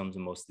systems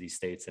in most of these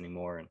states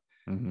anymore,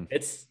 and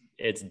it's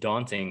it's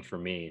daunting for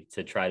me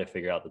to try to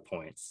figure out the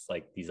points.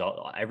 Like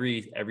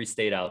every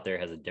state out there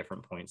has a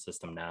different point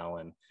system now,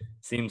 and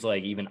seems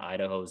like even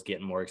Idaho is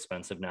getting more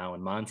expensive now.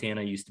 And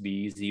Montana used to be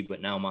easy,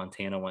 but now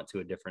Montana went to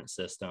a different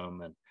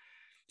system, and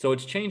so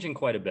it's changing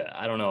quite a bit.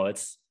 I don't know.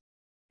 It's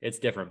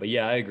different, but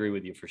yeah, I agree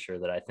with you for sure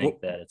that I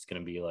think that it's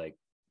going to be like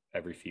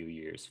every few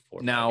years.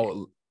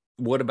 Now,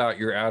 what about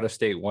your out of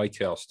state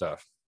whitetail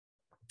stuff?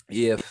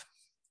 If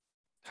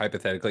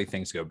hypothetically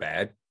things go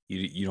bad,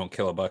 you don't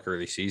kill a buck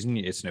early season,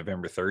 it's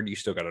November 3rd, you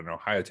still got an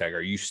Ohio tag.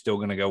 Are you still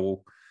going to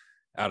go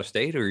out of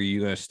state, or are you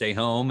going to stay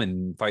home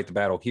and fight the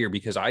battle here?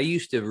 Because I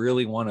used to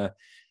really want to,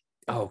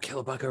 kill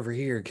a buck over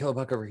here, kill a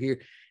buck over here.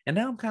 And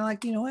now I'm kind of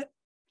like, you know what?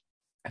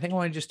 I think I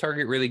want to just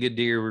target really good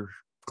deer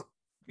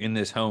in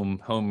this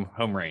home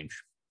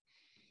range.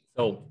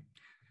 So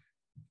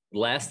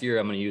last year,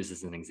 I'm going to use this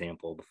as an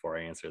example before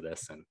I answer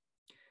this. And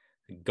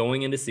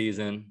going into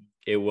season,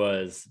 it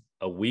was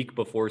a week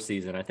before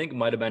season. I think it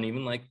might've been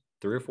even like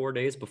 3 or 4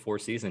 days before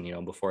season,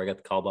 before I got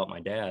the call about my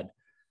dad,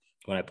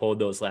 when I pulled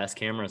those last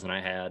cameras, and I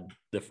had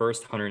the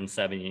first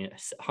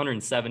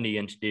 170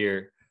 inch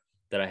deer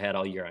that I had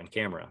all year on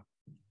camera.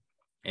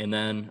 And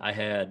then I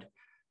had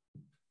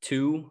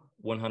 2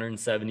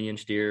 170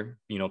 inch deer,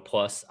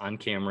 plus on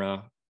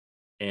camera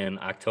in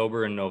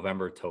October and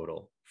November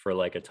total, for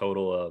like a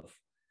total of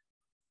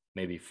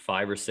maybe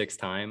 5 or 6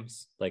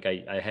 times. Like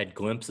I had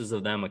glimpses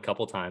of them a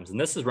couple times, and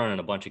this is running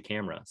a bunch of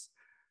cameras.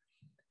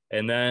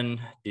 And then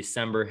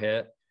December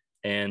hit,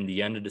 and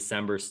the end of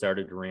December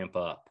started to ramp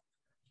up.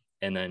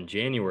 And then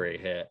January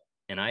hit,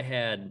 and I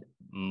had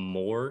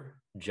more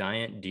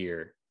giant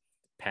deer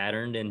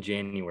patterned in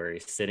January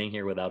sitting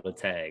here without a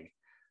tag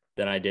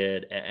than I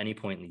did at any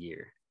point in the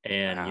year.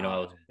 And, Wow. I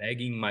was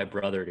begging my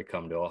brother to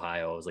come to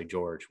Ohio. I was like,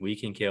 George, we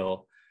can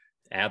kill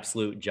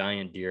absolute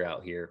giant deer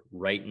out here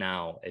right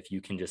now if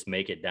you can just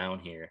make it down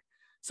here.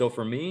 So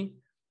for me,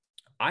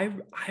 I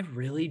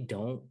really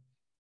don't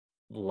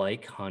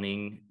like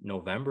hunting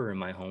November in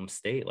my home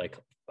state. Like,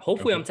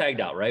 hopefully I'm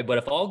tagged out, right? But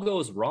if all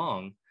goes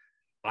wrong,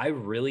 I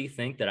really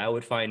think that I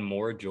would find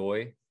more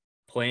joy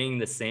playing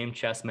the same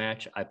chess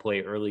match I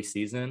play early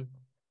season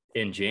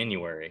in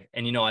January.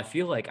 And, I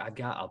feel like I've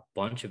got a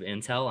bunch of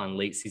intel on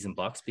late season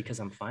bucks because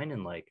I'm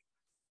finding like,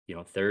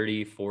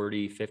 30,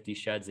 40, 50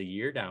 sheds a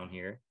year down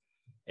here.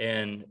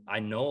 And I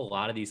know a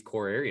lot of these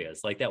core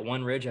areas, like that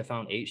one ridge, I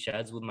found 8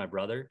 sheds with my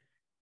brother.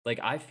 Like,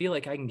 I feel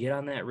like I can get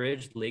on that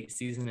ridge late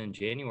season in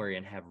January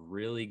and have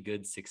really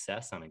good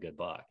success on a good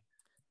buck.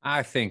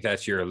 I think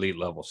that's your elite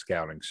level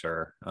scouting,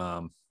 sir.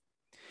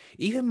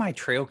 Even my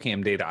trail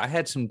cam data, I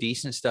had some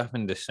decent stuff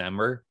in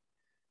December.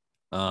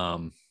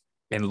 And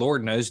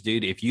Lord knows,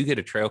 dude, if you get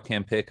a trail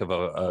cam pic of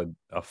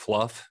a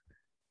fluff,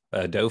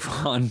 a doe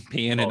fawn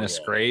peeing in a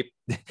scrape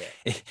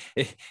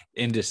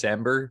in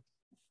December,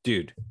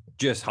 dude,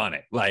 just hunt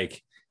it.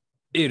 Like,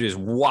 it is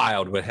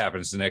wild what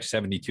happens the next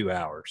 72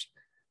 hours.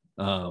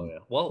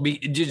 Well, when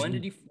did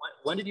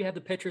you have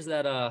the pictures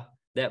that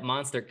that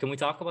monster? Can we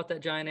talk about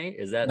that giant 8?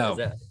 Is that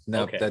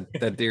no, okay?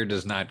 That deer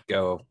does not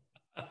go.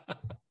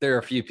 There are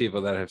a few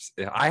people that have.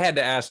 I had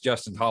to ask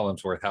Justin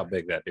Hollinsworth how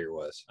big that deer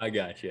was. I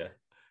got you.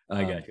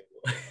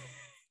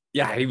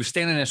 Yeah, he was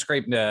standing in a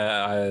scrape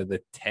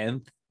the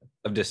 10th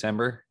of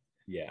December.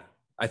 Yeah,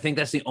 I think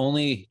that's the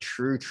only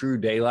true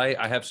daylight.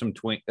 I have some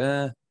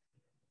I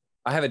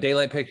have a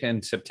daylight pick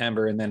in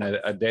September, and then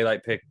a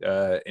daylight pick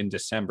in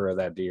December of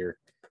that deer.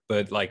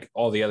 But like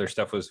all the other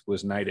stuff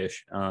was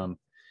nightish.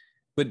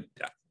 But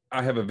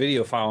I have a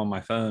video file on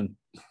my phone,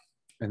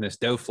 and this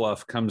doe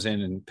fluff comes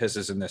in and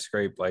pisses in the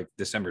scrape like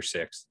December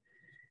 6th.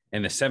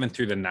 And the 7th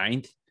through the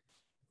 9th,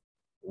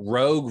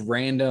 rogue,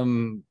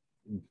 random,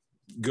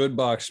 good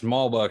bucks,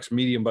 small bucks,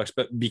 medium bucks,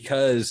 but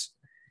because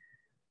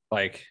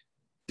like,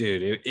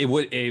 dude, it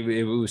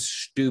was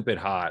stupid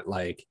hot.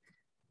 Like,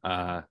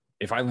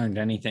 if I learned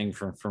anything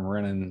from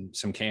running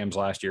some cams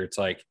last year, it's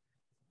like,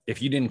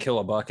 if you didn't kill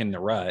a buck in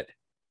the rut,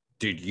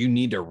 dude, you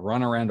need to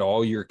run around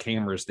all your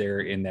cameras there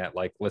in that,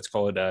 like, let's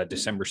call it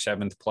December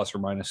 7th, plus or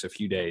minus a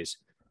few days.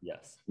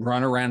 Yes.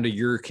 Run around to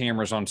your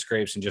cameras on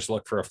scrapes and just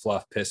look for a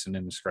fluff pissing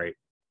in the scrape.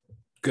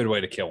 Good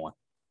way to kill one.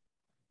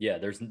 Yeah,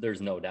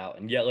 there's no doubt.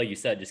 And yeah, like you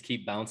said, just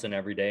keep bouncing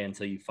every day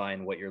until you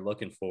find what you're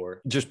looking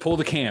for. Just pull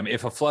the cam.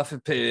 If a fluff,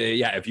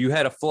 if you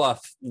had a fluff,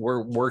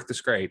 work the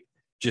scrape.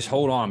 Just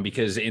hold on,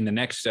 because in the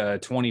next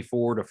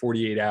 24 to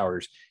 48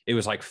 hours, it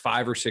was like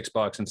 5 or 6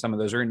 bucks, and some of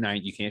those are at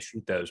night. You can't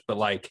shoot those, but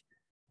like,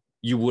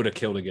 you would have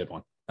killed a good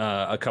one.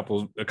 A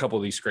couple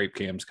of these scrape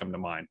cams come to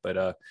mind, but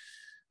I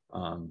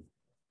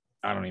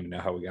don't even know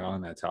how we got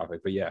on that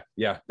topic. But yeah.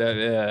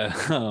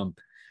 That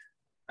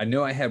I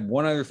know I had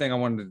one other thing I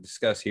wanted to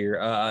discuss here.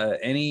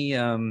 Any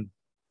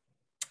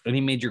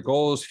major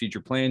goals, future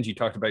plans? You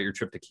talked about your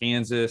trip to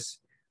Kansas.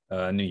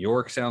 New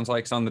York sounds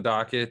like it's on the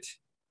docket.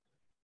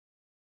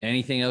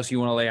 Anything else you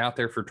want to lay out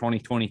there for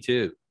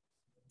 2022?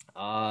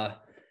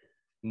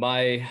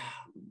 My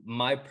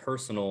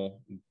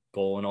personal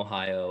goal in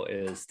Ohio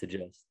is to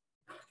just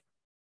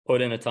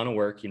put in a ton of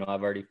work.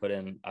 I've already put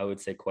in, I would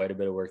say, quite a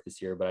bit of work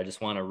this year, but I just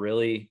want to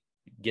really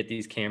get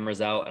these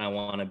cameras out, and I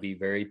want to be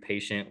very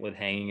patient with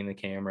hanging the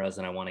cameras,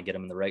 and I want to get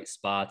them in the right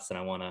spots, and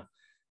I want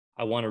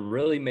to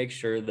really make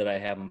sure that I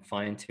have them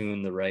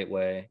fine-tuned the right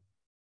way.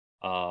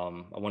 I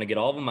want to get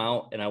all of them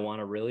out, and I want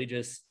to really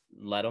just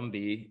let them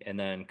be. And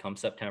then come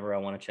September, I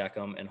want to check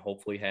them and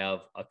hopefully have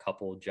a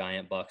couple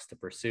giant bucks to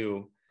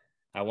pursue.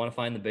 I want to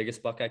find the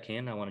biggest buck I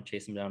can. I want to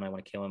chase him down. I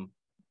want to kill him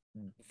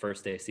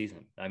first day of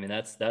season. I mean,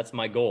 that's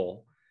my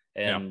goal.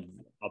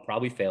 And I'll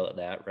probably fail at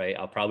that, right?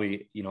 I'll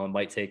probably, it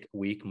might take a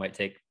week, might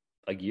take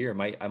a year,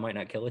 I might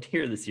not kill a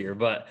deer this year,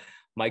 but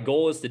my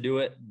goal is to do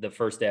it the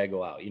first day I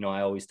go out.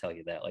 I always tell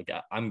you that, like,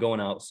 I'm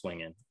going out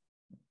swinging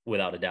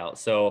without a doubt.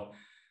 So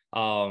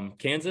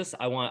Kansas,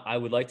 I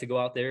would like to go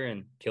out there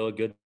and kill a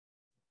good,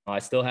 I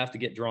still have to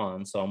get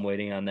drawn, so I'm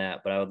waiting on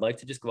that, but I would like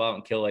to just go out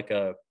and kill like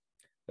a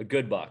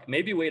good buck,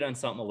 maybe wait on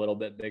something a little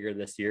bit bigger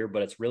this year,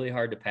 but it's really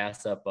hard to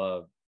pass up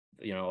a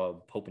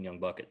Pope and Young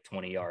buck at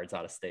 20 yards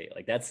out of state.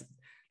 Like that's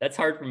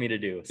hard for me to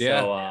do. Yeah.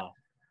 So,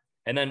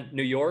 and then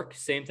New York,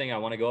 same thing. I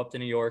want to go up to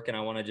New York, and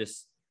I want to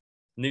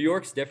New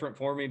York's different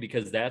for me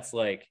because that's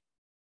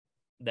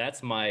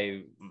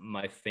my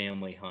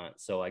family hunt.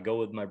 So I go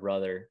with my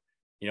brother,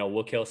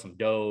 we'll kill some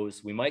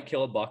does. We might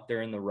kill a buck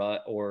during the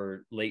rut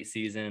or late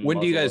season. When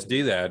do you guys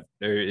do that?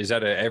 Or is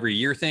that a every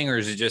year thing, or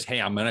is it just,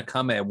 hey, I'm going to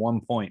come at one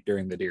point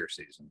during the deer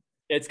season?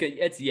 It's going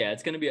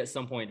to be at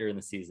some point during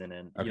the season.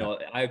 And,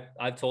 okay.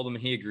 I've told him,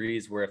 and he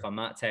agrees, where if I'm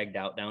not tagged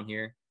out down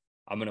here,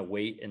 I'm going to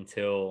wait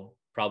until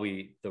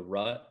probably the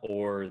rut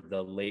or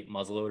the late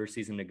muzzleloader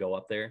season to go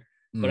up there.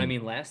 But I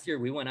mean, last year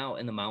we went out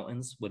in the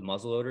mountains with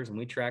muzzleloaders and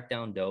we tracked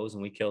down does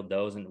and we killed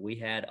does and we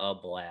had a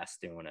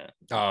blast doing it.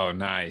 Oh,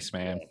 nice,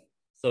 man. Yeah.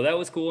 So that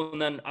was cool.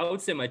 And then I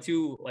would say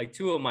two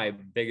of my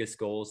biggest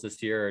goals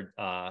this year,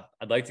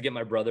 I'd like to get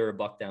my brother a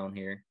buck down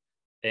here,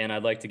 and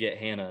I'd like to get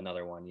Hannah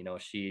another one.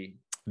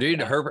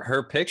 Dude,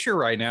 her picture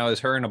right now is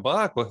her and a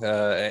buck.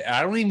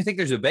 I don't even think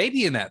there's a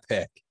baby in that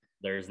pic.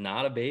 There's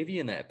not a baby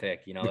in that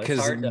pic, because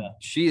it's hard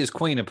she is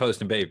queen of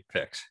posting baby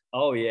pics.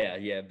 Oh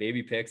yeah,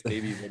 baby pics,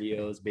 baby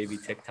videos, baby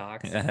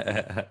TikToks.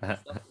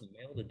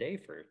 Mailed a day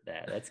for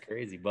that. That's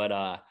crazy, but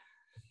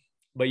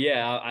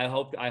yeah, I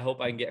hope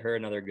I can get her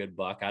another good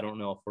buck. I don't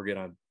know if we're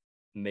gonna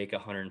make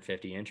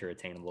 150 incher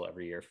attainable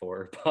every year for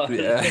her, but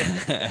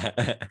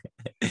yeah.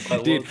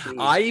 But dude,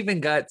 I even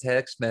got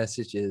text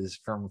messages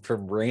from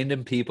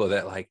random people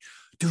that like,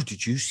 dude,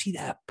 did you see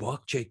that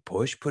buck Jake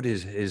Bush put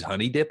his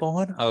honey dip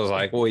on? I was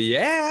like, well,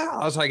 yeah.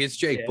 I was like, it's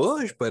Jake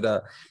Bush, but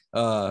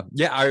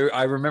yeah,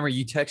 I remember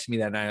you texted me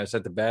that night. I was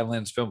at the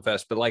Badlands Film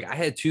Fest, but like I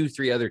had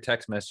 2-3 other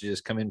text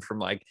messages come in from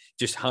like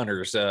just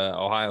hunters,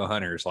 Ohio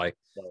hunters. Like,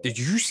 did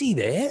you see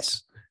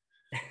this?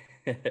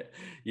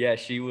 Yeah,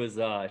 she was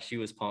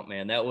pumped,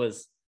 man. That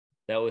was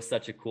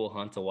such a cool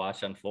hunt to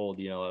watch unfold.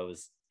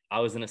 I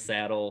was in a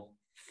saddle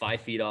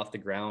 5 feet off the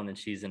ground, and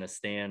she's in a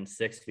stand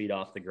 6 feet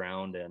off the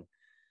ground, and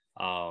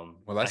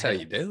well, that's how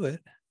you do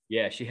it.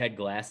 Yeah, she had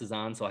glasses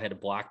on, so I had to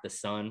block the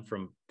sun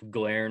from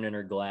glaring in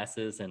her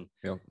glasses, and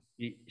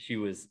she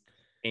was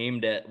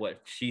aimed at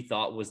what she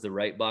thought was the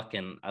right buck,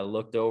 and I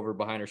looked over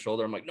behind her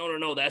shoulder. I'm like,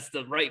 no, that's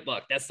the right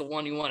buck. That's the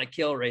one you want to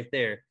kill right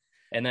there.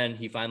 And then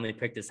he finally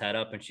picked his head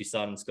up and she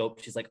saw it in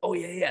scope. She's like, oh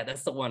yeah,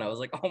 that's the one. I was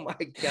like, oh my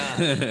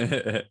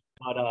God.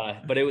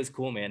 But it was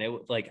cool, man. It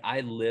was like,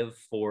 I live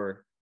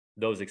for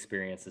those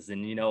experiences.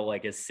 And,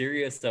 like as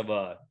serious of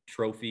a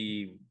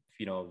trophy,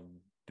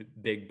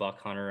 big buck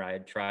hunter I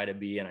try to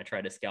be, and I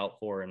try to scout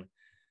for, and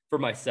for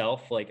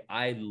myself, like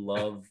I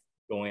love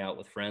going out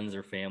with friends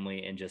or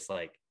family and just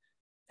like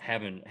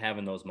having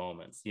those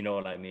moments. You know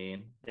what I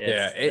mean?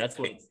 That's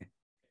what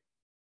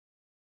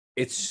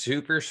it's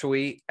super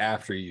sweet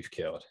after you've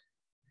killed.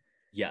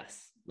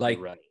 Yes. Like,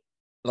 right.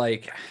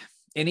 Like,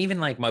 and even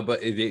like my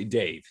buddy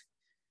Dave,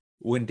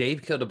 when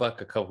Dave killed a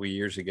buck a couple of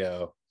years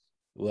ago,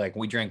 like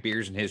we drank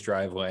beers in his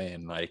driveway,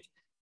 and like,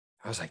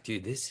 I was like,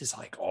 dude, this is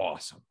like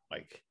awesome.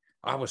 Like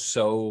I was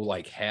so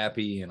like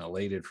happy and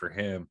elated for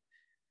him.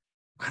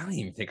 I don't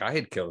even think I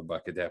had killed a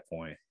buck at that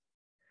point,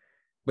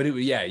 but it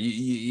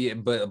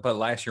was, but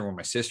last year when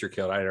my sister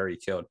killed, I had already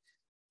killed.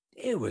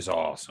 It was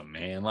awesome,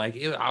 man. Like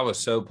I was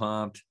so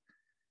pumped.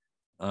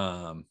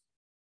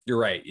 You're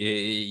right.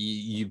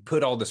 You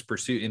put all this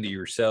pursuit into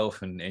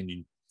yourself, and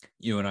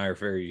you and I are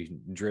very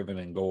driven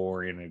and goal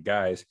oriented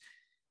guys,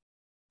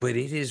 but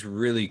it is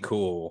really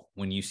cool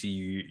when you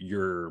see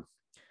your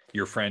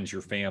friends,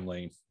 your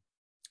family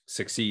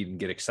succeed and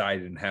get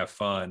excited and have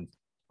fun.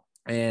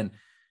 And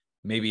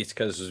maybe it's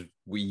because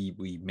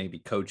we maybe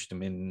coached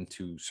them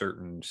into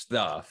certain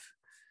stuff.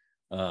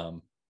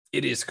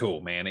 It is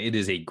cool, man. It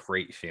is a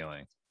great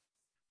feeling.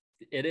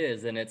 It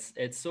is. And it's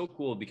so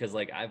cool because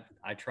like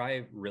I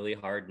try really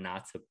hard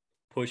not to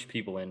push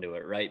people into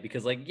it. Right.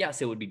 Because like,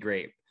 yes, it would be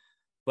great.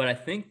 But I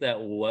think that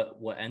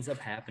what ends up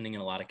happening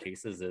in a lot of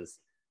cases is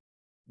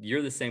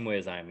you're the same way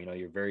as I am,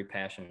 you're very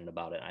passionate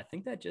about it. I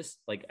think that just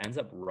like ends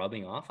up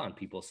rubbing off on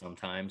people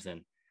sometimes.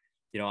 And,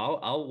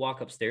 I'll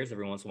walk upstairs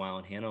every once in a while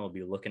and Hannah will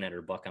be looking at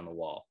her buck on the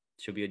wall.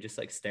 She'll be just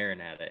like staring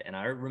at it. And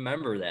I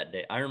remember that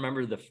day. I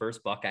remember the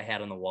first buck I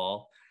had on the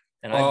wall.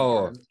 And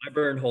I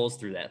burned holes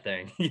through that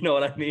thing. You know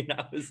what I mean?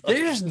 I was like,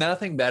 there's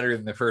nothing better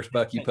than the first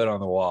buck you put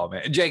on the wall,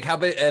 man. Jake, how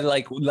about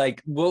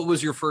like what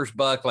was your first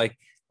buck? Like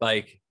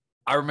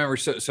I remember,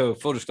 so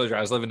full disclosure,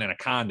 I was living in a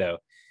condo,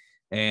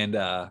 and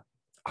I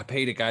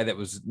paid a guy that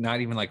was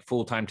not even like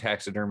full-time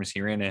taxidermist.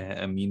 He ran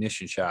a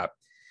munition shop,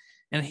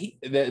 and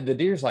the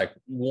deer's like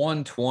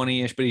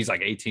 120-ish, but he's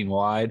like 18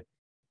 wide.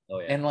 oh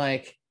yeah. And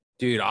like,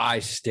 dude, I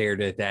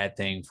stared at that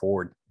thing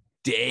for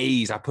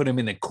days. I put him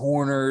in the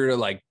corner,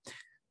 like,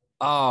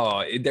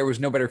 oh, there was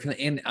no better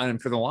feeling.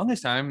 And for the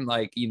longest time,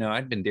 like, you know,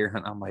 I'd been deer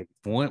hunting. I'm like,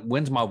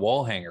 when's my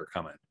wall hanger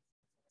coming?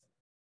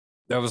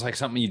 That was like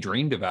something you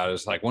dreamed about.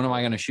 It's like, when am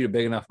I going to shoot a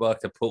big enough buck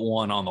to put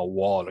one on the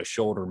wall to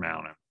shoulder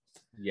mount him?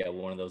 Yeah,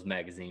 one of those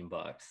magazine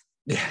bucks.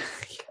 Yeah.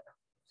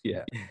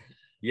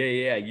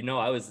 Yeah. You know,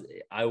 I was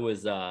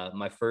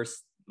my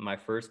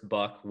first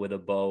buck with a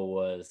bow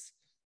was,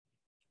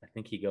 I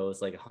think he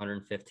goes like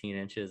 115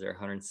 inches or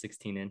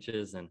 116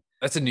 inches. And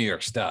that's a New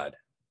York stud.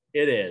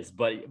 It is,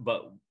 but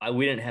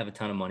we didn't have a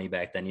ton of money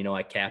back then. You know,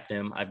 I capped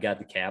him. I've got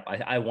the cap.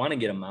 I want to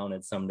get him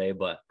mounted someday,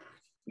 but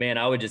man,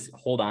 I would just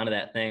hold on to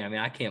that thing. I mean,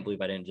 I can't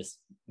believe I didn't just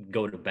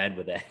go to bed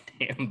with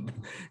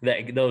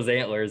that those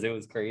antlers. It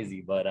was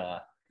crazy, but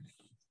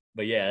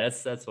yeah,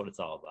 that's what it's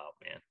all about,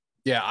 man.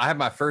 Yeah, I have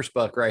my first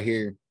buck right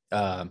here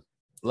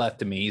left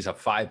to me. He's a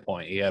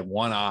 5-point. He had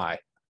one eye,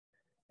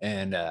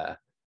 and I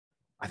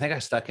think I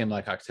stuck him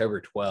like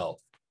October 12th.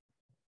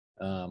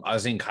 I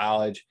was in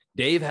college.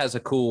 Dave has a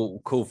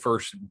cool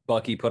first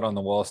buck he put on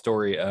the wall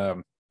story.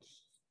 I'll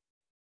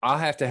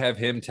have to have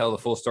him tell the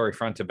full story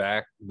front to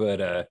back,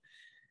 but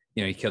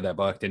you know, he killed that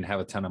buck, didn't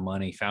have a ton of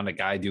money, found a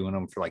guy doing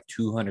them for like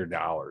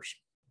 $200.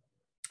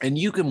 And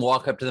you can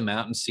walk up to the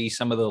mountain, see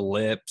some of the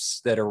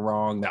lips that are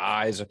wrong, the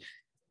eyes,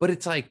 but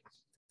it's like,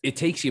 it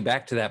takes you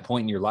back to that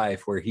point in your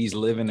life where he's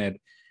living at,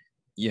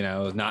 you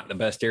know, not the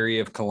best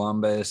area of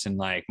Columbus, and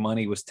like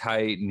money was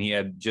tight, and he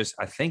had just,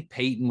 I think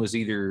Peyton was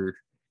either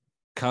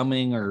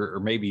coming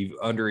or maybe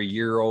under a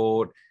year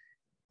old,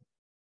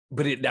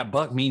 but that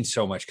buck means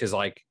so much because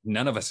like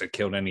none of us had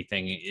killed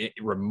anything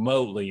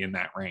remotely in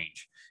that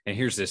range. And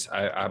here's this,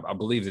 I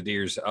believe the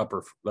deer's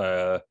upper,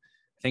 I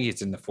think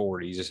it's in the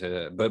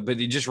 40s, but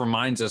it just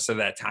reminds us of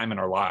that time in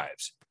our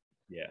lives.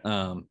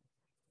 Yeah.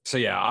 So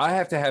yeah, I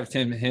have to have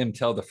him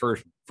tell the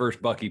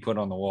first buck he put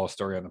on the wall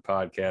story on the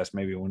podcast,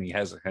 maybe when he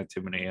hasn't had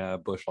too many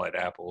Bush Light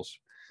apples.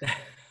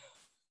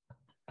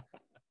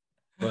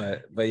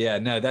 But yeah,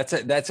 no,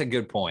 that's a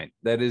good point.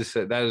 That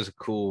is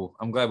cool.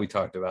 I'm glad we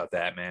talked about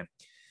that, man.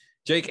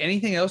 Jake,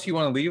 anything else you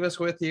want to leave us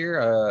with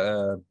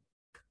here?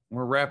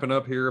 We're wrapping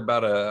up here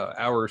about an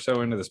hour or so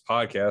into this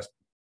podcast.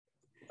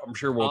 I'm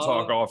sure we'll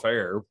talk off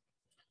air.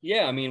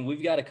 Yeah, I mean,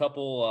 we've got a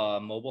couple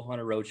mobile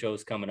hunter road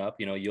shows coming up.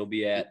 You know, you'll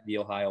be at the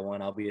Ohio one.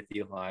 I'll be at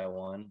the Ohio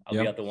one.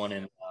 I'll be at the one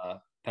in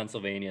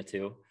Pennsylvania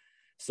too.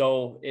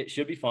 So it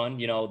should be fun.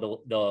 You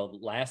know, the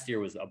last year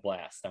was a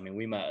blast. I mean,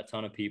 we met a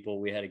ton of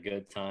people. We had a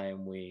good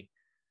time. We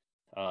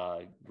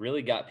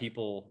really got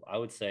people, I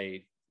would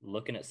say,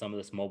 looking at some of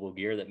this mobile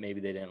gear that maybe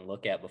they didn't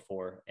look at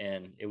before.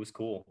 And it was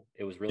cool.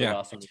 It was really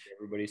awesome to hear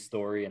everybody's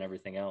story and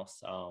everything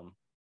else.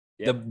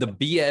 The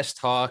BS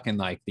talk and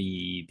like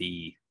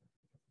the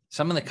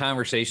some of the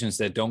conversations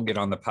that don't get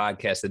on the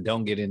podcast, that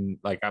don't get in,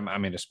 like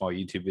I'm in a small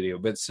YouTube video,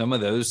 but some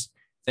of those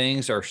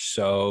things are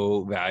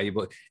so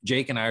valuable.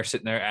 Jake and I are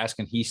sitting there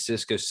asking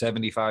Cisco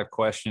 75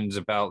 questions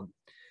about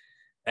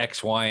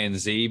X, Y, and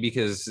Z,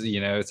 because, you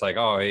know, it's like,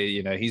 oh,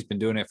 you know, he's been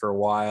doing it for a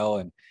while.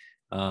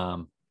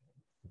 And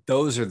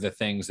those are the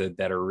things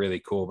that are really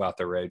cool about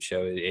the road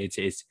show.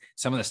 It's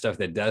some of the stuff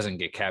that doesn't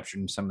get captured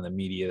in some of the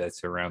media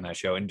that's around that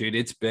show. And dude,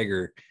 it's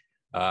bigger.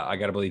 I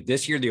got to believe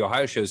this year, the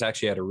Ohio show is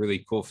actually at a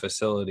really cool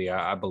facility.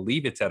 I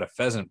believe it's at a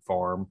pheasant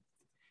farm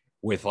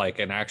with like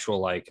an actual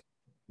like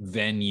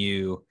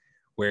venue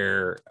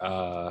where,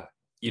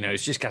 you know,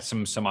 it's just got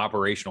some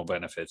operational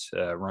benefits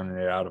running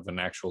it out of an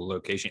actual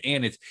location.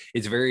 And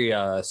it's very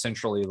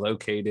centrally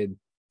located.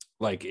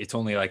 Like it's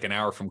only like an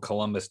hour from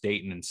Columbus,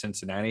 Dayton, and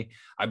Cincinnati.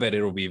 I bet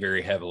it'll be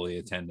very heavily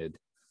attended.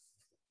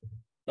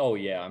 Oh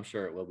yeah, I'm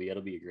sure it will be.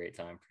 It'll be a great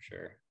time for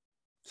sure.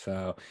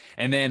 So,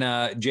 and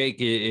then Jake,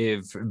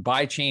 if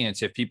by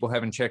chance, if people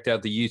haven't checked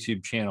out the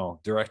YouTube channel,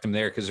 direct them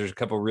there, because there's a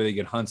couple of really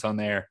good hunts on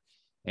there.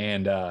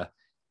 And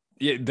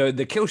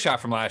the kill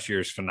shot from last year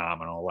is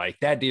phenomenal. Like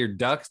that deer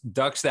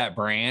ducks that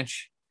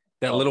branch,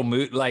 that little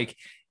moot. Like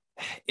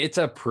it's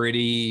a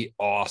pretty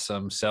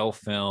awesome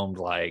self-filmed.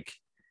 Like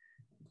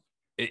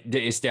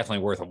it's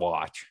definitely worth a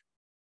watch.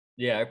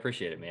 Yeah, I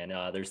appreciate it, man.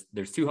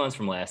 There's two hunts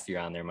from last year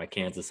on there, my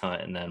Kansas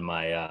hunt and then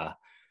my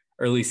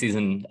early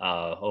season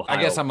Ohio.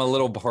 I guess I'm a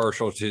little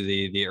partial to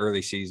the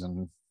early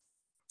season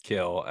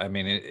kill. I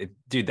mean,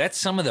 dude, that's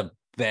some of the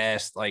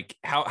best. Like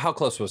how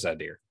close was that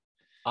deer?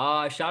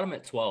 I shot him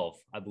at 12,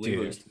 I believe.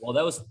 Dude. It was, well,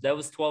 that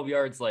was 12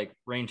 yards, like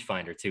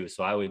rangefinder too.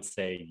 So I would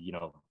say, you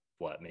know,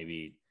 what,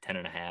 maybe 10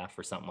 and a half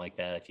or something like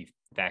that, if you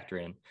factor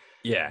in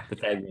the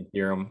Pythagorean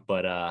theorem.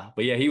 But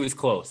yeah, he was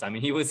close. I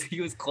mean, he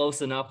was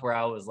close enough where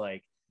I was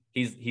like,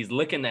 he's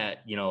looking at,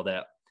 you know,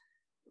 that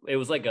it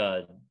was like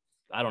a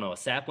I don't know, a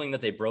sapling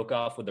that they broke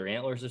off with their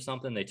antlers or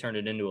something. They turned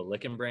it into a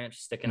licking branch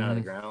sticking out of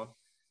the ground.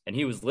 And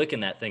he was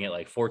licking that thing at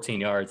like 14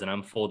 yards, and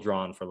I'm full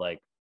drawn for like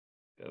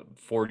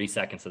 40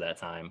 seconds of that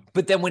time.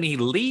 But then when he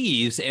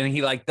leaves and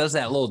he like does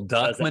that little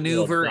duck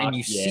maneuver, and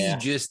you see yeah.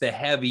 just the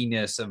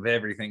heaviness of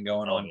everything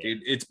going on, yeah.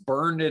 dude, it's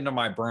burned into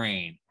my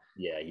brain.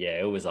 Yeah,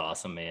 it was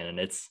awesome, man. And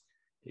it's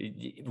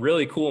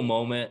really cool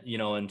moment, you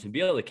know, and to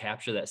be able to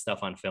capture that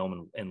stuff on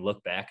film and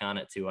look back on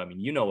it too. I mean,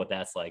 you know what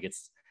that's like.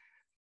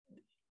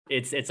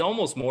 It's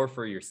almost more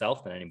for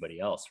yourself than anybody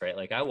else, right?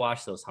 Like I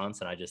watch those hunts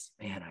and I just,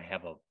 man,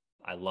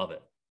 I love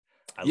it.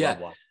 I love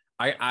watching.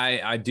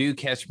 I do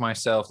catch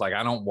myself, like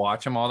I don't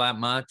watch them all that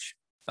much.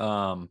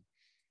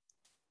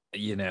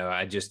 You know,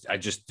 I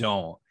just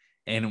don't.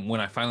 And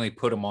when I finally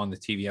put them on the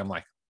TV, I'm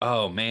like,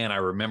 oh man, I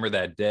remember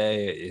that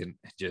day. And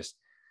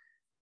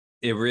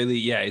it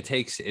really, it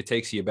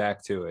takes you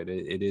back to it.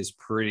 It is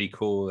pretty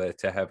cool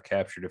to have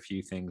captured a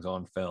few things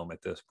on film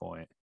at this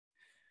point.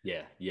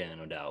 Yeah,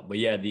 no doubt. But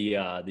yeah, the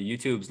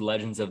YouTube's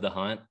Legends of the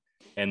Hunt,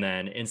 and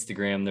then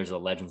Instagram, there's a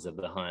Legends of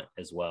the Hunt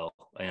as well.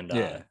 And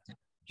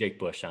Jake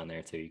Bush on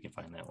there too. You can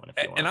find that one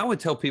if you want. And I would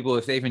tell people,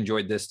 if they've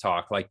enjoyed this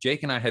talk, like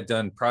Jake and I had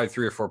done probably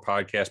 3 or 4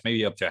 podcasts,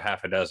 maybe up to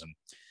half a dozen.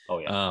 Oh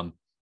yeah.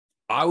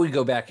 I would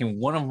go back, and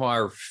one of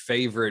our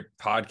favorite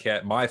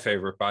my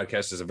favorite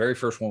podcast is the very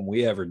first one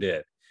we ever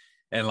did.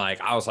 And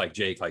like, I was like,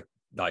 Jake, like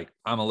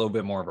I'm a little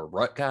bit more of a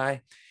rut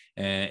guy.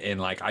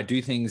 And like, I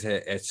do things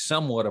at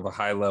somewhat of a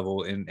high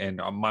level, and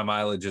my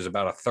mileage is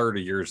about a third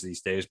of yours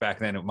these days. Back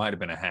then it might've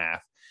been a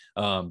half.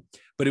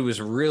 But it was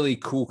a really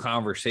cool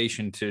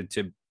conversation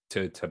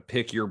to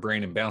pick your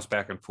brain and bounce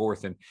back and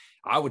forth. And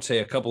I would say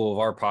a couple of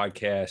our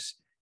podcasts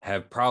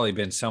have probably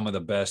been some of the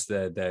best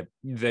that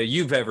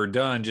you've ever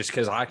done, just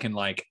because I can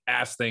like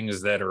ask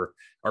things that are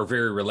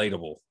very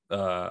relatable.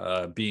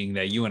 Being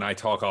that you and I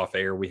talk off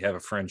air, we have a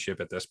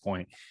friendship at this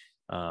point.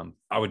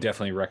 I would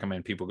definitely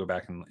recommend people go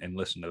back and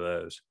listen to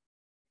those.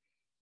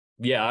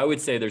 Yeah, I would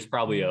say there's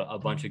probably a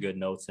bunch of good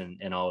notes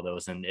in all of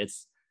those. And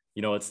it's,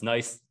 you know, it's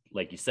nice.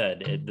 Like you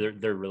said,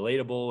 they're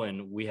relatable,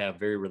 and we have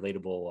very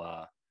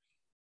relatable,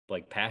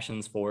 like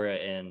passions for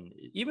it, and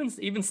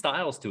even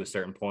styles to a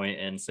certain point.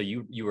 And so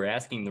you were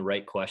asking the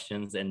right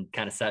questions and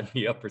kind of set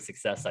me up for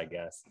success, I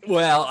guess.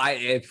 Well,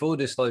 full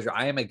disclosure,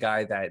 I am a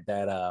guy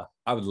that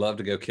I would love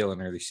to go kill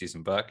an early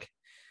season buck.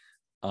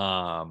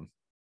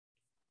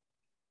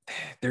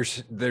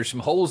 There's some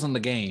holes in the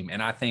game,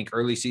 and I think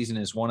early season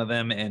is one of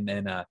them. And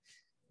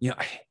you know,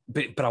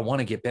 but I want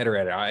to get better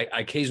at it. I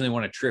occasionally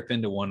want to trip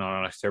into one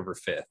on October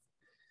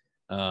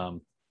 5th.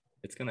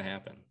 It's gonna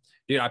happen.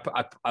 Dude,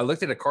 I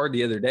looked at a card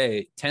the other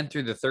day, 10th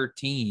through the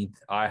 13th.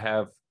 I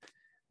have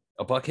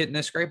a buck hitting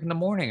this scrape in the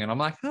morning, and I'm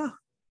like,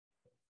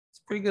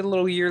 it's pretty good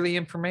little yearly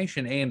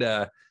information.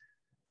 And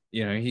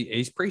you know,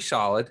 he's pretty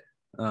solid.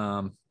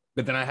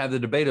 But then I had the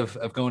debate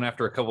of going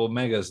after a couple of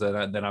megas that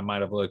I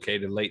might have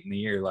located late in the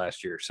year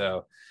last year.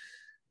 So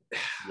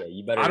yeah,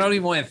 you better. I don't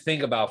even want to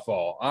think about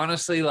fall.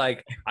 Honestly,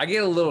 like I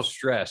get a little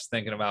stressed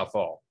thinking about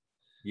fall.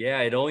 Yeah,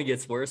 it only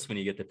gets worse when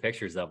you get the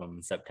pictures of him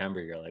in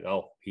September. You're like,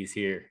 oh, he's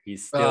here.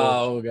 He's still.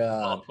 Oh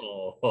God.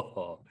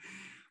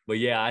 But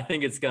yeah, I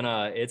think it's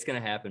gonna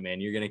happen, man.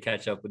 You're gonna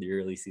catch up with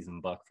your early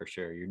season buck for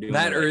sure. You're doing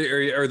that,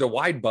 or the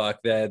wide buck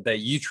that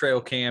you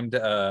trail cammed.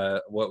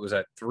 What was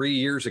that? 3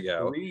 years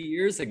ago. 3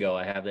 years ago,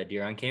 I have that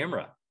deer on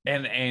camera.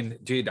 And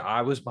dude,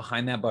 I was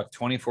behind that buck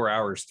 24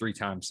 hours 3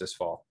 times this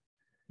fall.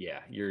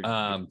 Yeah,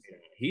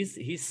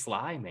 he's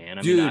sly, man.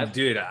 I mean,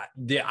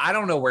 I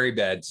don't know where he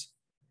beds.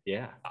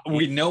 Yeah,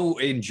 we know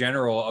in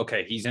general.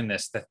 Okay, he's in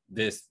this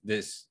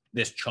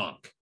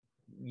chunk.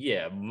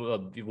 Yeah,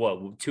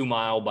 what 2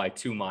 mile by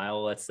 2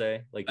 mile, let's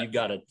say. Like you've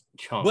got a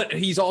chunk. But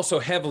he's also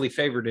heavily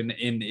favored in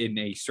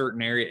a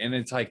certain area, and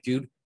it's like,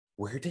 dude,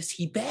 where does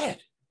he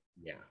bed?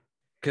 Yeah,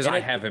 because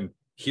I have him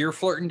here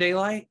flirting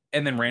daylight,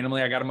 and then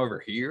randomly I got him over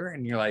here,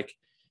 and you're like,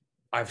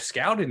 I've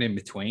scouted in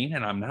between,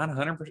 and I'm not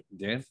 100%.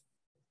 Dude,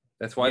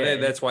 that's why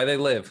they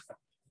live.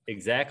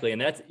 Exactly,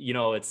 and that's, you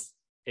know,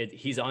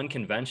 he's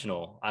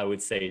unconventional, I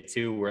would say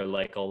too, where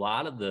like a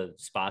lot of the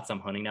spots I'm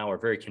hunting now are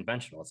very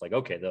conventional. It's like,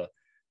 okay,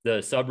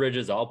 the sub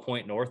ridges all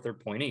point north or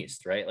point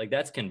east, right? Like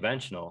that's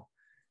conventional.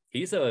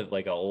 He's a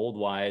old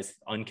wise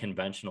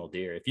unconventional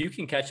deer. If you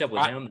can catch up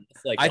with him,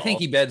 it's like I think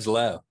he beds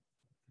low.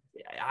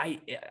 I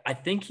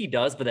think he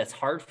does, but that's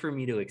hard for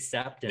me to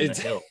accept in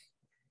the hill.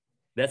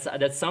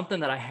 That's something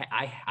that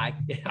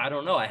I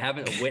don't know. I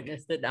haven't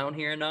witnessed it down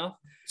here enough.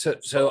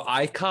 So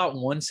I caught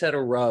one set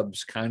of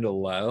rubs kind of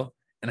low,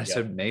 and I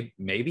said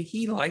maybe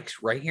he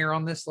likes right here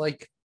on this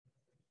like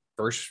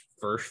first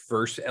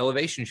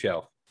elevation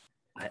shelf.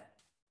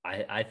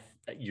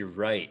 You're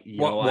right.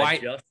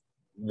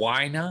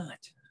 Why not?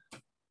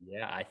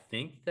 Yeah, I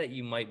think that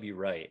you might be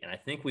right, and I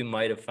think we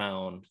might have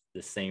found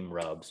the same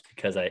rubs,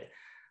 because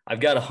I've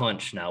got a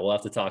hunch now. We'll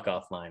have to talk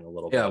offline a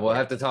little bit. Yeah, we'll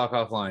have to talk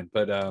offline,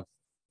 but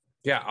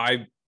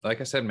like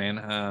I said,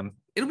 man,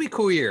 it'll be a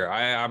cool year.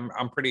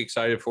 I'm pretty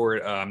excited for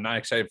it. I'm not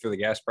excited for the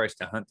gas price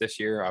to hunt this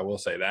year. I will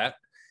say that.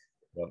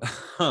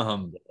 That's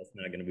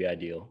not going to be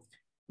ideal.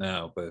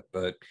 No,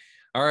 but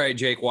All right,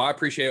 Jake. Well, I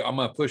appreciate it. I'm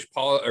going to push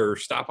pause or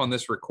stop on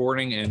this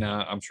recording, and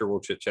I'm sure we'll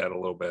chit chat a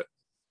little bit.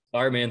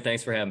 All right, man.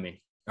 Thanks for having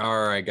me.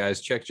 All right,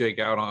 guys. Check Jake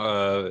out.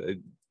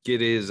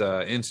 Get his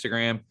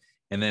Instagram.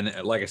 And then,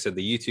 like I said,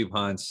 the YouTube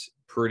hunts,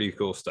 pretty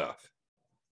cool stuff.